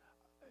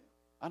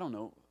don't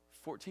know,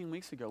 14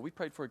 weeks ago, we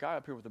prayed for a guy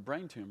up here with a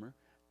brain tumor,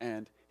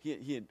 and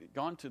he had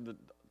gone to the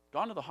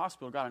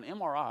hospital, got an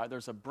MRI.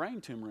 There's a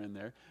brain tumor in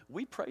there.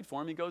 We prayed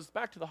for him. He goes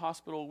back to the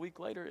hospital a week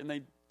later, and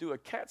they do a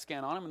CAT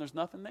scan on him, and there's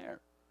nothing there.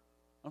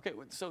 Okay,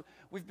 so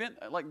we've been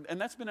and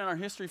that's been in our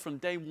history from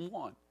day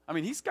one. I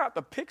mean, he's got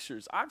the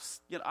pictures. I've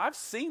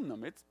seen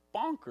them. It's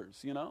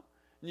bonkers, And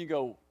you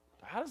go,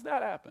 how does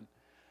that happen?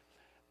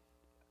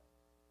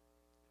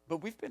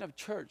 But we've been a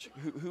church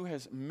who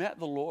has met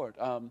the Lord.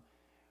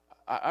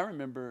 I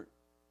remember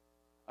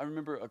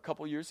a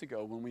couple years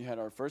ago when we had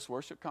our first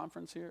worship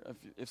conference here,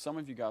 if some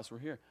of you guys were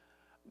here,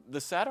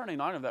 the Saturday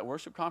night of that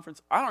worship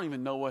conference, I don't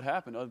even know what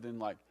happened other than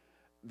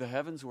the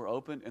heavens were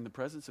opened and the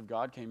presence of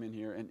God came in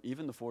here, and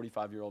even the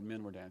 45-year-old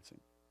men were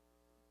dancing.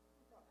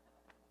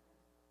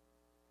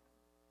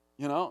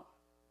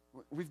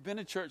 We've been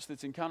a church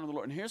that's encountered the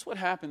Lord. And here's what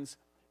happens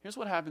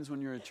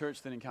when you're a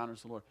church that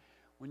encounters the Lord.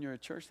 When you're a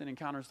church that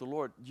encounters the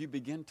Lord, you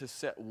begin to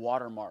set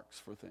watermarks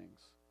for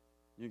things.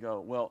 You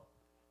go, well,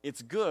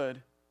 it's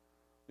good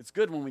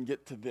when we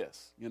get to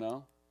this,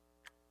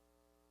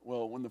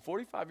 Well, when the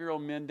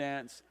 45-year-old men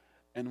dance,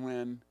 and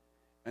when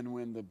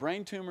the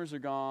brain tumors are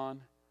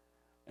gone,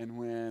 and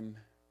when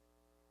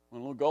a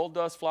little gold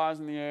dust flies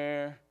in the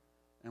air,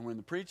 and when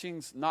the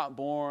preaching's not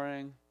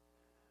boring,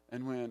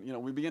 and when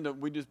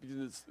we just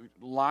begin to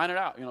line it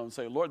out, and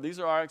say, Lord, these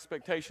are our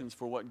expectations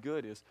for what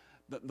good is.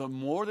 The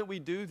more that we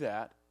do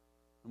that,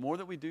 the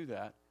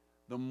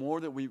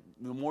more that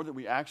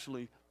we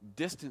actually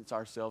distance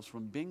ourselves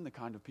from being the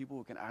kind of people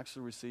who can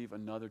actually receive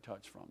another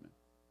touch from Him.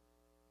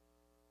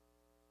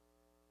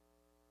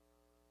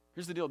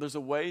 Here's the deal. There's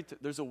a way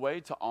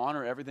to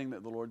honor everything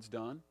that the Lord's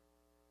done,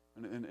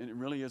 and it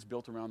really is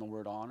built around the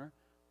word honor.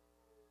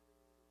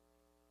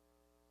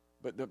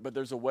 But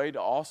there's a way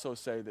to also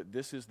say that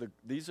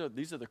these are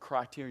the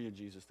criteria,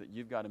 Jesus, that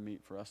you've got to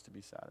meet for us to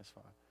be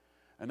satisfied,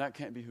 and that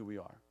can't be who we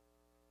are.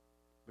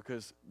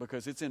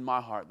 because it's in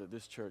my heart that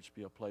this church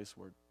be a place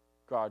where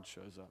God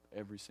shows up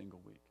every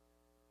single week.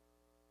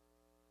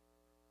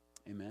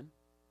 Amen?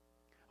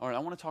 All right, I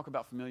want to talk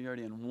about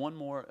familiarity in one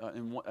more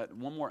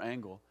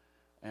angle,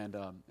 and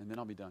then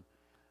I'll be done.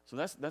 So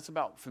that's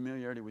about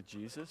familiarity with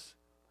Jesus,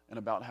 and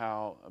about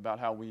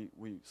how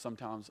we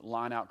sometimes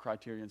line out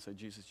criteria and say,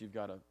 Jesus, you've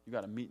got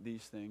to meet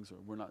these things, or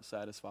we're not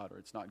satisfied, or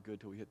it's not good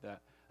till we hit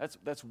that.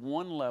 That's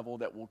one level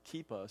that will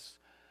keep us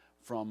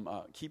from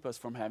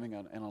having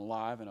an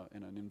alive and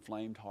an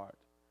inflamed heart.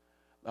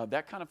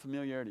 That kind of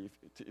familiarity,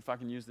 if I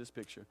can use this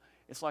picture,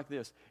 it's like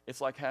this.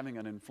 It's like having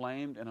an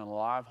inflamed and an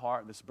alive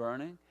heart that's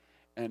burning.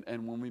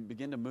 And when we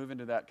begin to move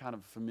into that kind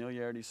of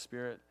familiarity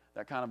spirit,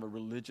 that kind of a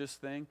religious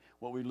thing,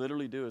 what we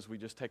literally do is we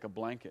just take a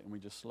blanket and we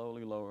just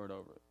slowly lower it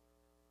over it.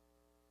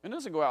 It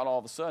doesn't go out all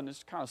of a sudden.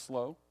 It's kind of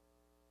slow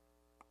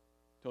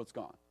till it's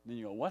gone. Then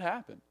you go, what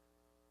happened?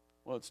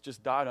 Well, it's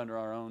just died under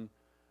our own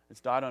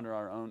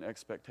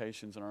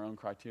expectations and our own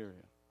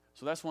criteria.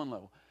 So that's one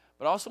level.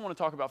 But I also want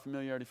to talk about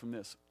familiarity from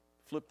this.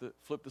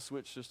 Flip the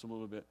switch just a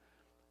little bit.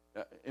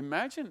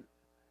 Imagine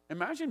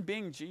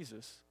being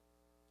Jesus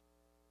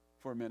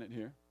for a minute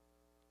here.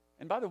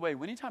 And by the way,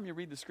 anytime you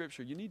read the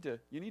Scripture, you need to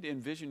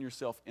envision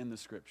yourself in the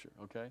Scripture.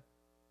 Okay,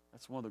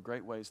 that's one of the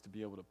great ways to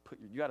be able to put.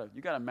 You got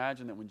to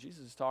imagine that when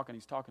Jesus is talking,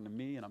 he's talking to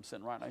me, and I'm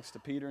sitting right next to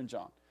Peter and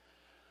John.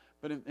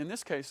 But in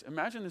this case,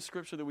 imagine the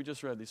Scripture that we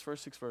just read, these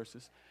first 6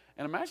 verses,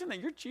 and imagine that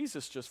you're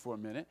Jesus just for a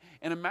minute,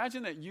 and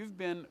imagine that you've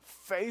been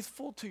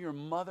faithful to your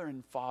mother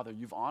and father.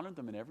 You've honored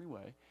them in every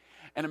way.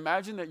 And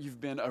imagine that you've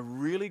been a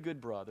really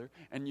good brother,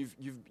 and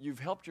you've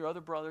helped your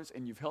other brothers,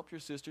 and you've helped your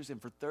sisters,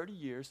 and for 30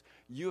 years,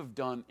 you have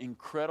done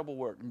incredible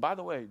work. And by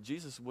the way,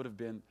 Jesus would have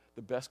been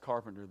the best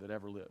carpenter that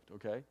ever lived,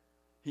 okay?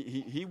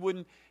 He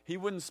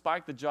wouldn't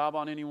spike the job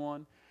on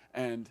anyone.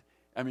 And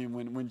I mean,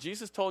 when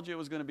Jesus told you it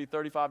was going to be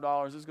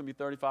 $35, it was going to be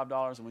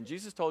 $35. And when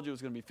Jesus told you it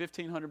was going to be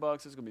 $1,500,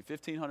 it was going to be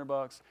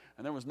 $1,500.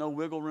 And there was no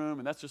wiggle room,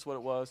 and that's just what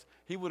it was.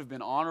 He would have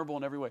been honorable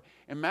in every way.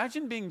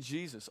 Imagine being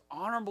Jesus,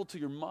 honorable to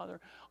your mother,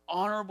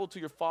 honorable to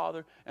your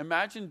father.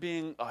 Imagine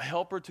being a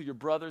helper to your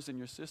brothers and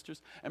your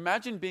sisters.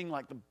 Imagine being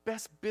like the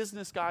best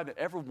business guy that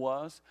ever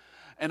was.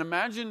 And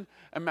imagine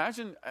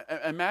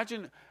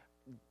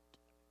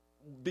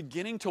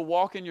beginning to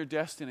walk in your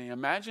destiny.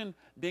 Imagine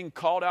being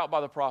called out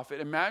by the prophet.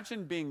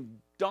 Imagine being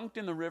dunked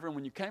in the river, and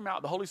when you came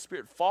out, the Holy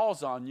Spirit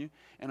falls on you.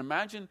 And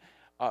imagine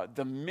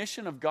the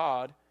mission of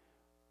God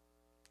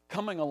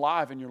coming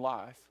alive in your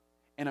life.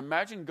 And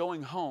imagine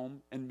going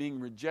home and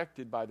being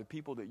rejected by the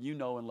people that you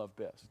know and love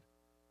best.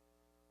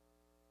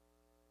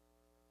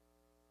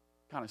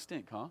 Kind of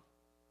stink, huh?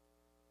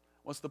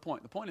 What's the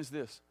point? The point is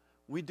this.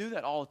 We do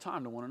that all the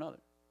time to one another.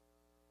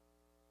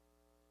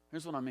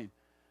 Here's what I mean.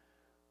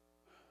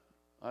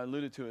 I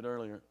alluded to it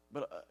earlier,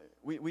 but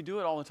we do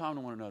it all the time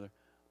to one another.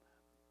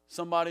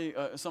 Somebody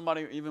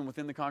even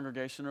within the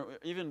congregation, or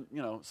even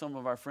some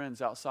of our friends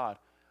outside,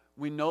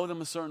 we know them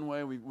a certain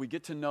way. We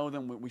get to know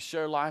them. We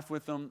share life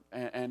with them,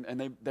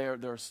 and they're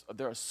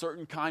a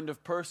certain kind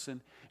of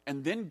person.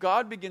 And then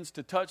God begins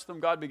to touch them.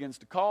 God begins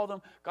to call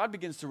them. God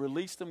begins to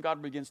release them.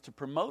 God begins to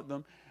promote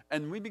them.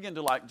 And we begin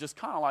to just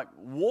kind of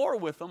war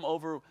with them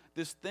over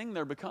this thing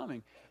they're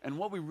becoming. And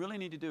what we really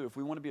need to do, if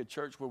we want to be a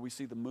church where we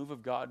see the move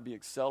of God be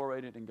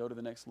accelerated and go to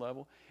the next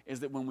level, is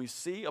that when we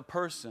see a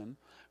person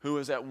who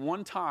is at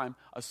one time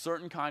a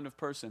certain kind of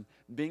person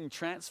being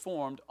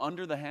transformed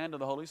under the hand of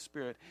the Holy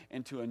Spirit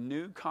into a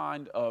new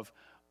kind of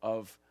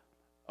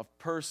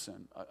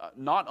person,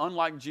 not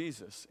unlike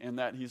Jesus in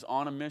that he's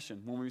on a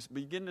mission. When we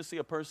begin to see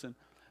a person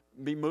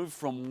be moved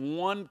from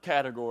one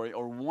category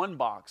or one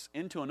box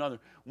into another,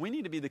 we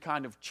need to be the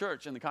kind of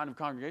church and the kind of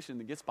congregation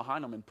that gets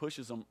behind them and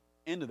pushes them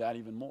into that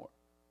even more.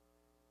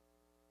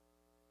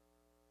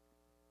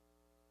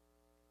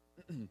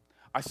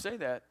 I say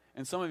that,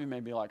 and some of you may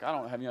be like, I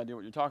don't have any idea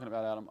what you're talking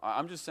about, Adam.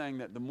 I'm just saying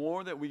that the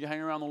more that we hang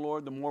around the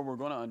Lord, the more we're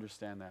going to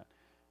understand that.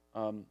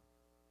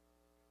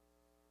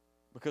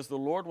 Because the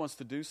Lord wants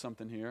to do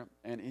something here,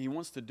 and he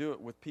wants to do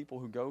it with people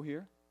who go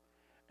here.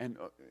 And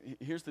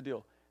here's the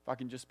deal. If I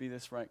can just be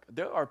this frank,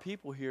 there are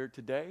people here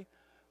today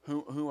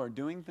who are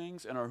doing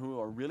things and who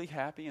are really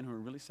happy and who are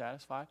really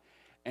satisfied.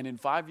 And in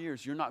 5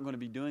 years, you're not going to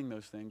be doing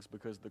those things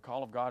because the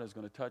call of God is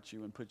going to touch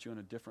you and put you in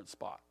a different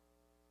spot.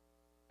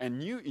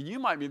 And you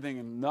might be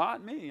thinking,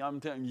 not me. I'm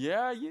telling you,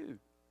 yeah, you.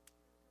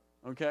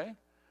 Okay?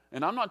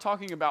 And I'm not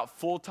talking about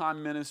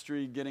full-time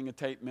ministry, getting a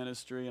tape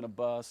ministry and a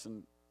bus,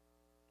 and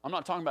I'm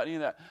not talking about any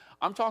of that.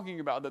 I'm talking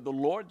about that the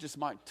Lord just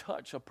might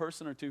touch a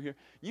person or two here.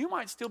 You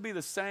might still be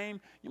the same.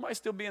 You might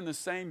still be in the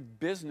same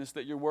business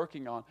that you're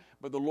working on,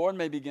 but the Lord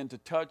may begin to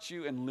touch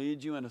you and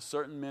lead you in a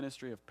certain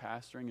ministry of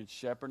pastoring and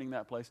shepherding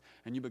that place,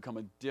 and you become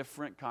a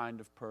different kind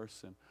of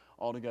person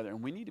altogether.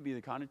 And we need to be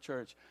the kind of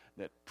church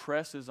that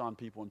presses on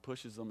people and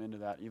pushes them into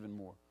that even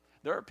more.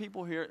 There are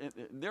people here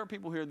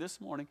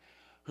this morning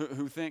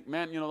who think,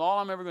 man, all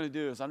I'm ever going to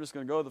do is I'm just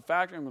going to go to the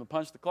factory, I'm going to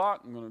punch the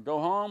clock, I'm going to go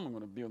home, I'm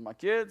going to be with my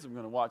kids, I'm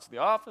going to watch The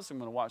Office, I'm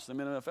going to watch some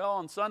NFL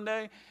on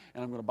Sunday,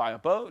 and I'm going to buy a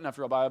boat, and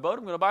after I buy a boat,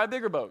 I'm going to buy a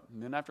bigger boat.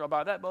 And then after I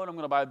buy that boat, I'm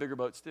going to buy a bigger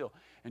boat still.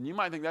 And you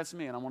might think that's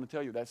me, and I want to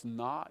tell you, that's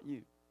not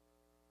you.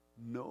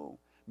 No.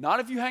 Not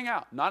if you hang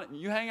out. Not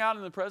you hang out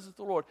in the presence of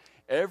the Lord.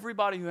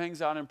 Everybody who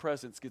hangs out in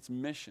presence gets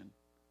mission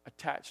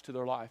attached to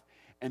their life.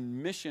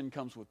 And mission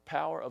comes with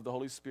power of the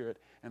Holy Spirit.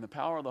 And the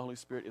power of the Holy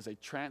Spirit is a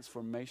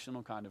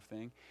transformational kind of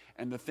thing.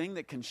 And the thing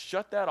that can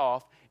shut that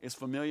off is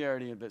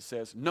familiarity that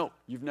says, no,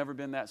 you've never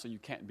been that, so you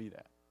can't be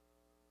that.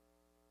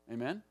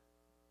 Amen?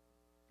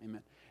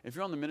 Amen. If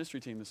you're on the ministry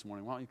team this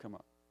morning, why don't you come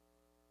up?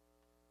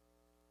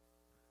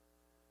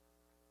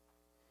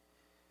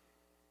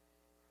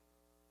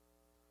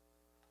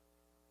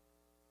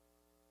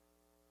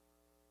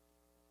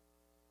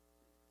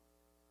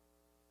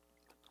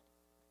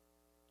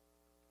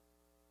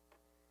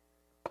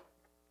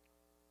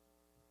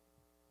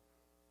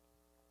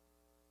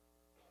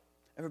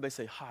 Everybody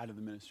say hi to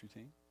the ministry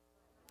team.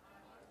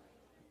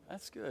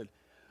 That's good.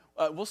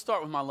 We'll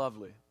start with my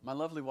lovely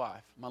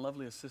wife, my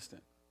lovely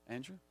assistant.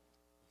 Andrew?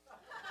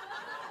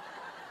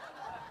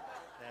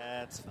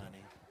 That's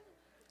funny.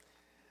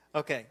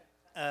 Okay.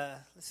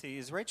 Let's see.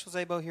 Is Rachel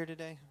Zabo here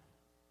today?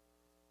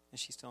 Is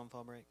she still on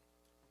fall break?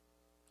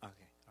 Okay.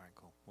 All right,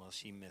 cool. Well,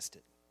 she missed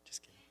it.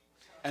 Just kidding.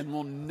 And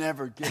we'll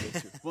never get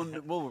it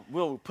to.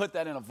 We'll put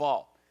that in a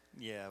vault.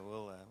 Yeah,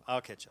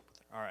 I'll catch up with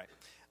her. All right.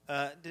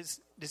 Does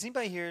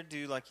anybody here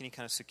do like any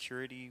kind of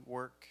security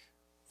work?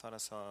 Thought I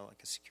saw like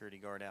a security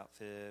guard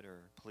outfit or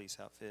police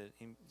outfit.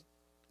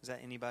 Is that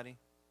anybody?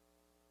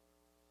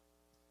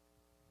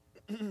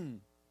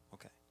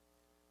 Okay,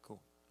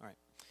 cool. All right.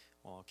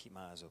 Well, I'll keep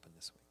my eyes open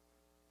this week.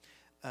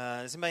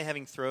 Is anybody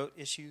having throat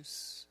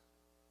issues?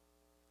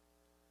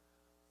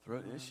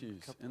 Throat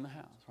issues in the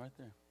house, right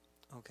there.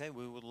 Okay,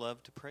 we would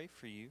love to pray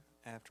for you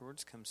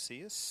afterwards. Come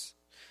see us.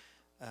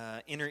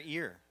 Inner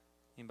ear.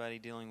 Anybody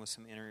dealing with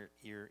some inner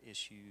ear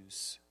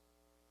issues?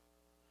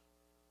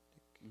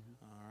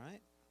 Mm-hmm. All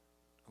right.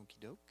 Okie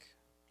doke.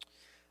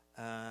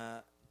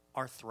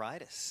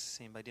 Arthritis.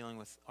 Anybody dealing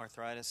with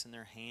arthritis in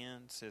their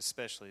hands?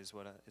 Especially is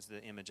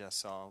the image I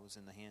saw was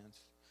in the hands.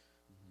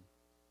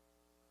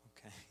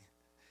 Mm-hmm. Okay.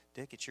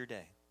 Dick, it's your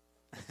day.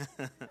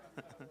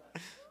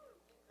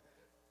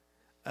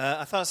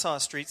 I thought I saw a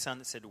street sign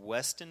that said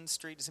Weston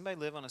Street. Does anybody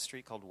live on a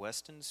street called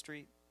Weston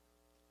Street?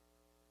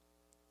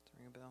 Does it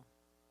ring a bell?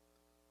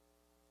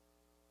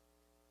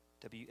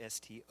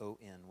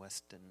 W-S-T-O-N,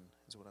 Weston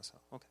is what I saw.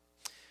 Okay.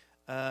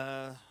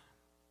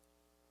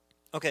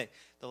 Okay,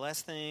 the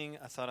last thing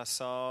I thought I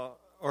saw,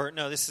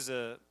 this is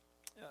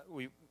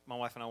my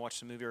wife and I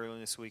watched a movie earlier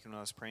this week when I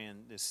was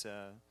praying this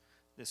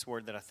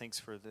word that I think is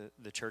for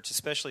the church,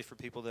 especially for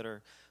people that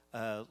are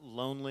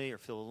lonely or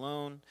feel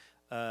alone.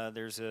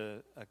 There's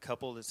a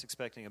couple that's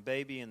expecting a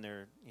baby, and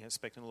they're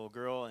expecting a little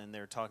girl, and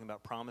they're talking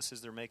about promises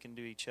they're making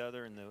to each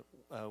other. And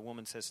the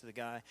woman says to the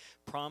guy,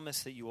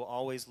 "Promise that you will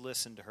always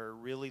listen to her,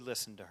 really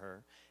listen to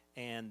her,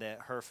 and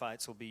that her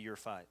fights will be your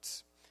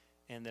fights."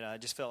 And that I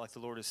just felt like the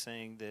Lord is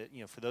saying that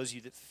for those of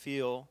you that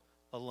feel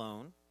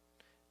alone,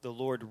 the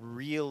Lord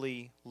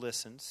really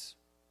listens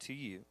to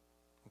you,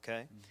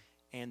 okay,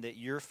 and that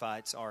your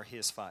fights are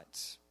His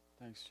fights.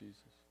 Thanks,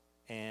 Jesus.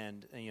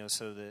 And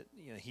so that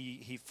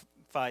He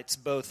fights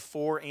both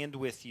for and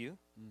with you,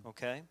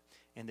 okay,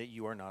 and that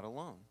you are not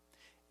alone.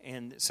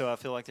 And so I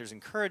feel like there's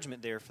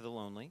encouragement there for the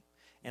lonely,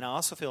 and I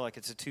also feel like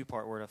it's a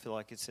two-part word. I feel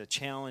like it's a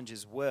challenge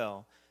as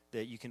well,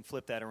 that you can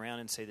flip that around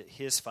and say that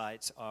His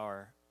fights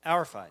are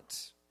our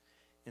fights,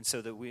 and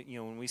so that we,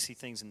 when we see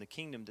things in the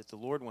kingdom that the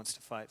Lord wants to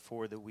fight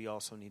for, that we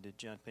also need to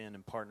jump in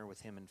and partner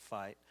with Him and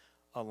fight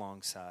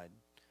alongside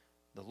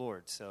the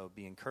Lord. So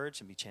be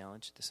encouraged and be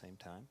challenged at the same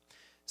time.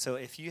 So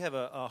if you have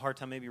a hard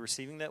time maybe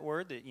receiving that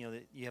word, that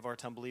that you have a hard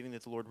time believing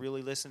that the Lord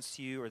really listens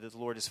to you or that the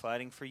Lord is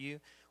fighting for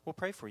you, we'll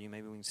pray for you.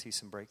 Maybe we can see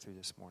some breakthrough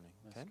this morning.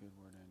 Okay? That's a good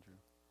word, Andrew.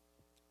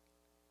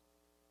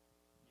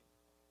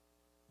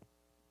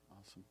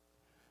 Awesome.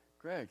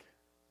 Greg.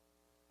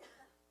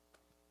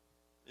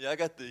 Yeah, I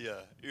got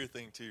the ear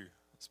thing too,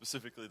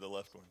 specifically the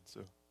left one.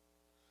 So,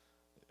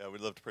 yeah,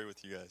 we'd love to pray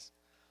with you guys.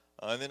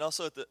 And then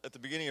also at the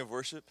beginning of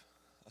worship,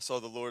 I saw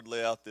the Lord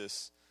lay out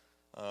this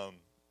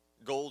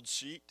gold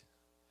sheet,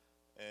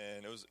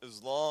 and it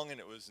was long and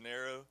it was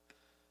narrow,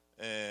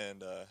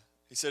 and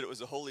He said it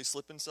was a holy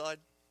slip inside.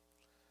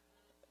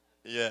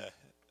 Yeah,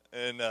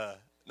 and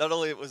not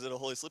only was it a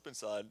holy slip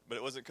inside, but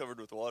it wasn't covered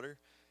with water;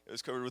 it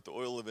was covered with the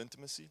oil of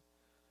intimacy,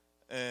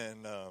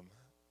 and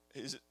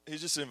He's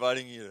just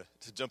inviting you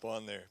to jump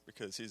on there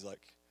because He's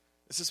like,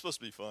 this is supposed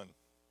to be fun.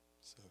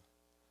 So,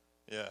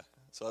 yeah.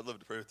 So I'd love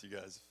to pray with you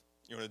guys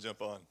if you want to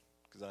jump on,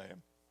 because I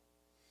am.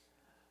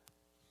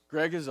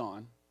 Greg is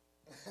on.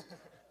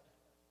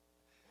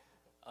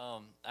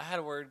 I had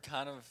a word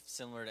kind of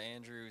similar to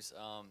Andrew's.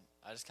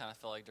 I just kind of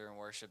felt like during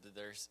worship that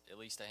there's at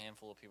least a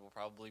handful of people,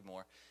 probably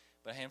more,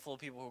 but a handful of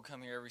people who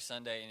come here every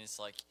Sunday, and it's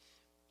like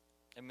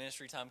and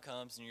ministry time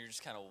comes and you're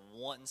just kind of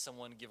wanting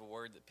someone to give a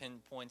word that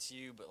pinpoints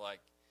you, but like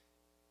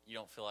you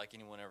don't feel like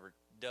anyone ever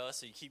does.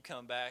 So you keep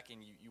coming back,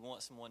 and you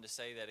want someone to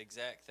say that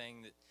exact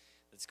thing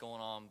that's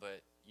going on,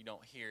 but you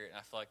don't hear it. And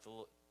I feel like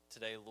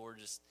today the Lord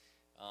just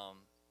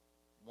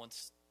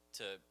wants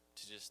to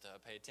just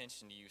pay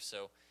attention to you.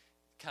 So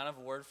kind of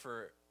a word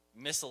for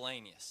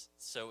miscellaneous.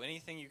 So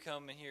anything you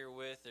come in here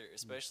with, or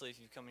especially if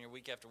you come in here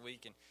week after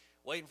week and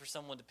waiting for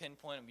someone to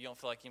pinpoint it, but you don't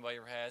feel like anybody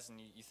ever has, and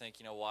you think,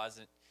 why is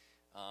it,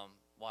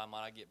 why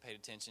might I get paid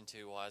attention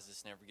to? Why is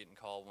this never getting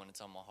called when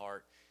it's on my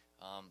heart?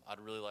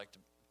 I'd really like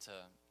to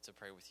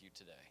pray with you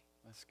today.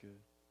 That's good.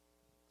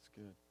 That's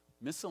good.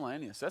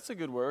 Miscellaneous. That's a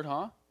good word,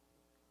 huh?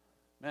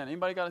 Man,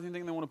 anybody got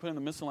anything they want to put in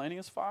the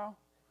miscellaneous file?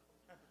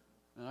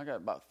 Man, I got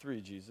about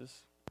 3,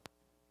 Jesus.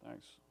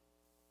 Thanks.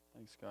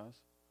 Thanks, guys.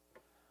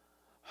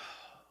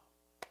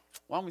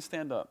 Why don't we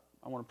stand up?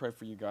 I want to pray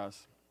for you guys.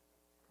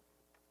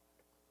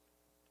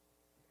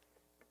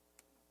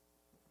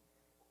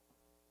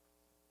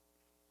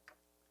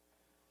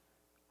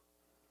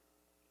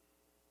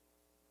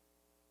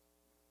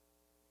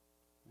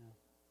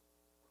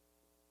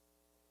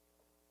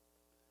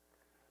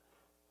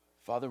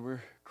 Father,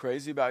 we're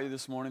crazy about you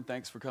this morning.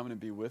 Thanks for coming to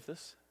be with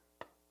us.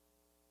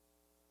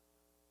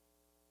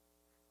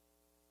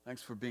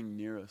 Thanks for being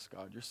near us,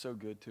 God. You're so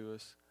good to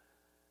us.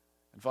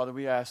 And Father,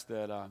 we ask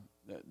that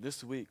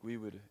this week we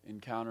would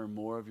encounter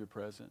more of your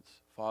presence.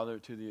 Father,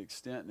 to the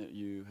extent that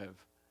you have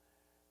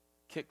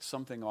kicked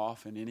something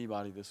off in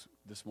anybody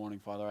this morning,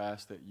 Father, I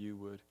ask that you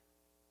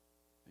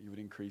would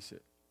increase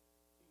it.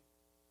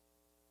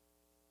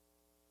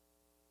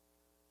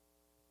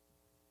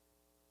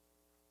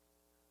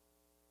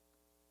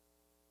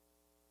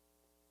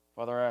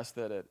 Father, I ask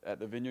that at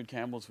the Vineyard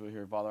Campbellsville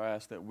here, Father, I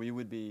ask that we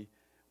would be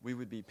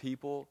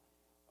people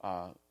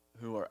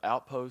who are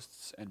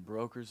outposts and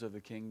brokers of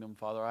the kingdom.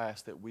 Father, I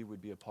ask that we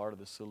would be a part of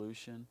the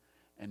solution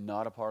and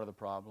not a part of the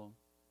problem.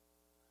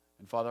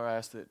 And Father, I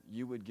ask that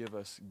you would give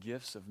us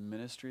gifts of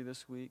ministry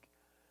this week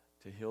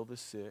to heal the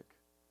sick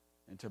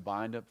and to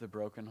bind up the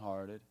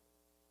brokenhearted.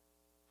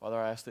 Father,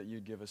 I ask that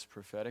you'd give us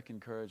prophetic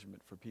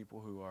encouragement for people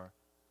who are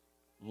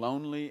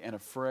lonely and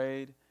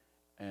afraid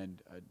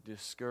and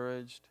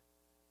discouraged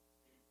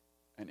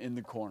and in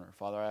the corner.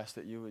 Father, I ask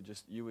that you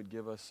would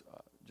give us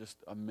just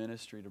a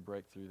ministry to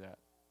break through that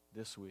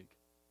this week.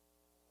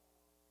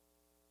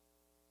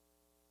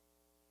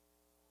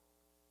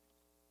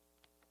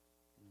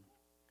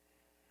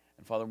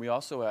 And Father, we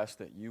also ask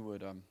that you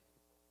would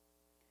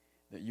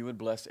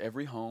bless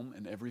every home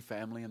and every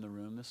family in the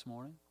room this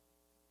morning.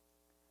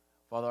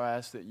 Father, I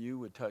ask that you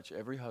would touch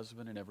every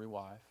husband and every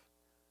wife,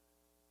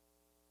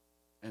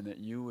 and that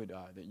you would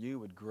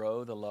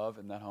grow the love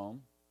in that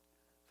home.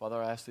 Father,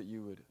 I ask that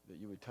you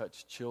would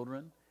touch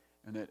children,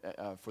 and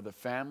that for the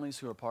families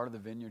who are part of the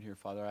Vineyard here,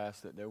 Father, I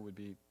ask that there would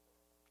be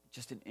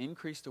just an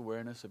increased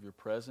awareness of your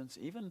presence,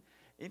 even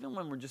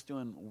when we're just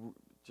doing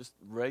just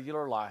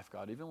regular life,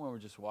 God, even when we're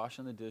just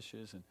washing the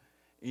dishes and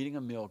eating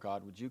a meal,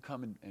 God, would you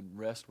come and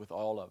rest with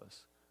all of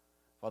us?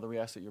 Father, we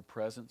ask that your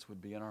presence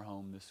would be in our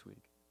home this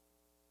week.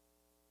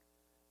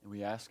 And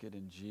we ask it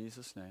in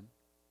Jesus' name.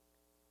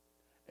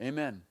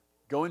 Amen.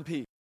 Go in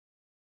peace.